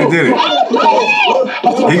 Speed would have did it.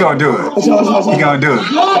 He gonna do it. He gonna do it.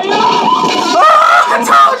 Oh,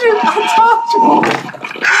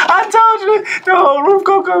 I told you. The whole roof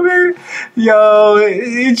gonna come in. Yo,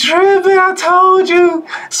 he tripping. I told you.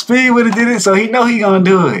 Speed would have did it, so he know he gonna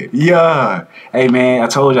do it. Yeah. Hey, man, I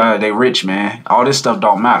told y'all they rich, man. All this stuff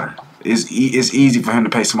don't matter. It's easy for him to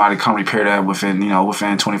pay somebody to come repair that within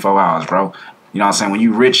 24 hours, bro. You know what I'm saying? When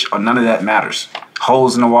you rich, none of that matters.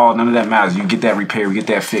 Holes in the wall, none of that matters. You get that repaired, we get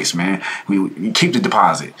that fixed, man. You keep the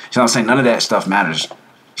deposit. You know what I'm saying? None of that stuff matters. You know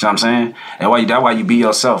what I'm saying? That's why you be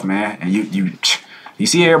yourself, man. And you You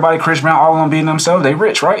see everybody, Chris Brown, all of them being themselves. They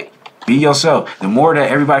rich, right? Be yourself. The more that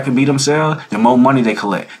everybody can be themselves, the more money they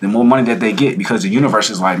collect. The more money that they get, because the universe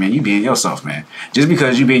is like, man, you being yourself, man. Just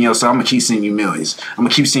because you being yourself, I'm going to keep sending you millions. I'm going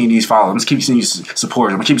to keep sending you these followers. I'm going to keep sending you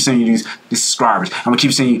supporters. I'm going to keep sending you these subscribers. I'm going to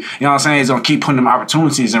keep sending you, you know what I'm saying? It's going to keep putting them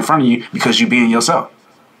opportunities in front of you because you being yourself.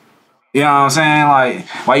 You know what I'm saying? Like,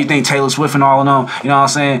 why you think Taylor Swift and all of them, you know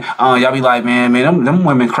what I'm saying? Y'all be like, man, them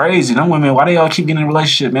women crazy. Them women, why they all keep getting in a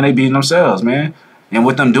relationship? Man, they being themselves, man. And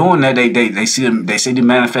with them doing that, they see the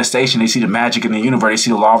manifestation, they see the magic in the universe, they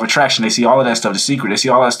see the law of attraction, they see all of that stuff, the secret, they see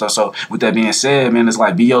all that stuff. So with that being said, man, it's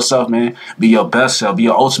like, be yourself, man. Be your best self, be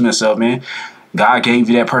your ultimate self, man. God gave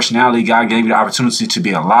you that personality. God gave you the opportunity to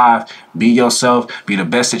be alive. Be yourself. Be the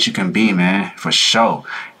best that you can be, man. For sure.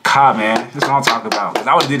 God, man, that's what I'm talking about. Cause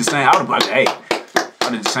I would have did the same. I would have, hey, I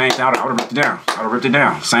did the same thing. I would have ripped it down. I would have ripped it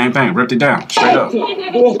down. Same thing. Ripped it down. Straight up.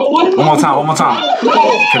 One more time. One more time.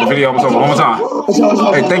 Okay, the video almost over. One more time.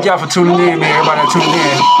 Hey, thank y'all for tuning in, man. Everybody that tuned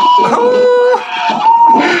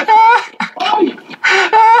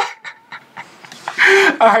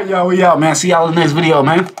in. All right, y'all. We out, man. See y'all in the next video,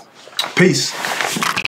 man. Peace.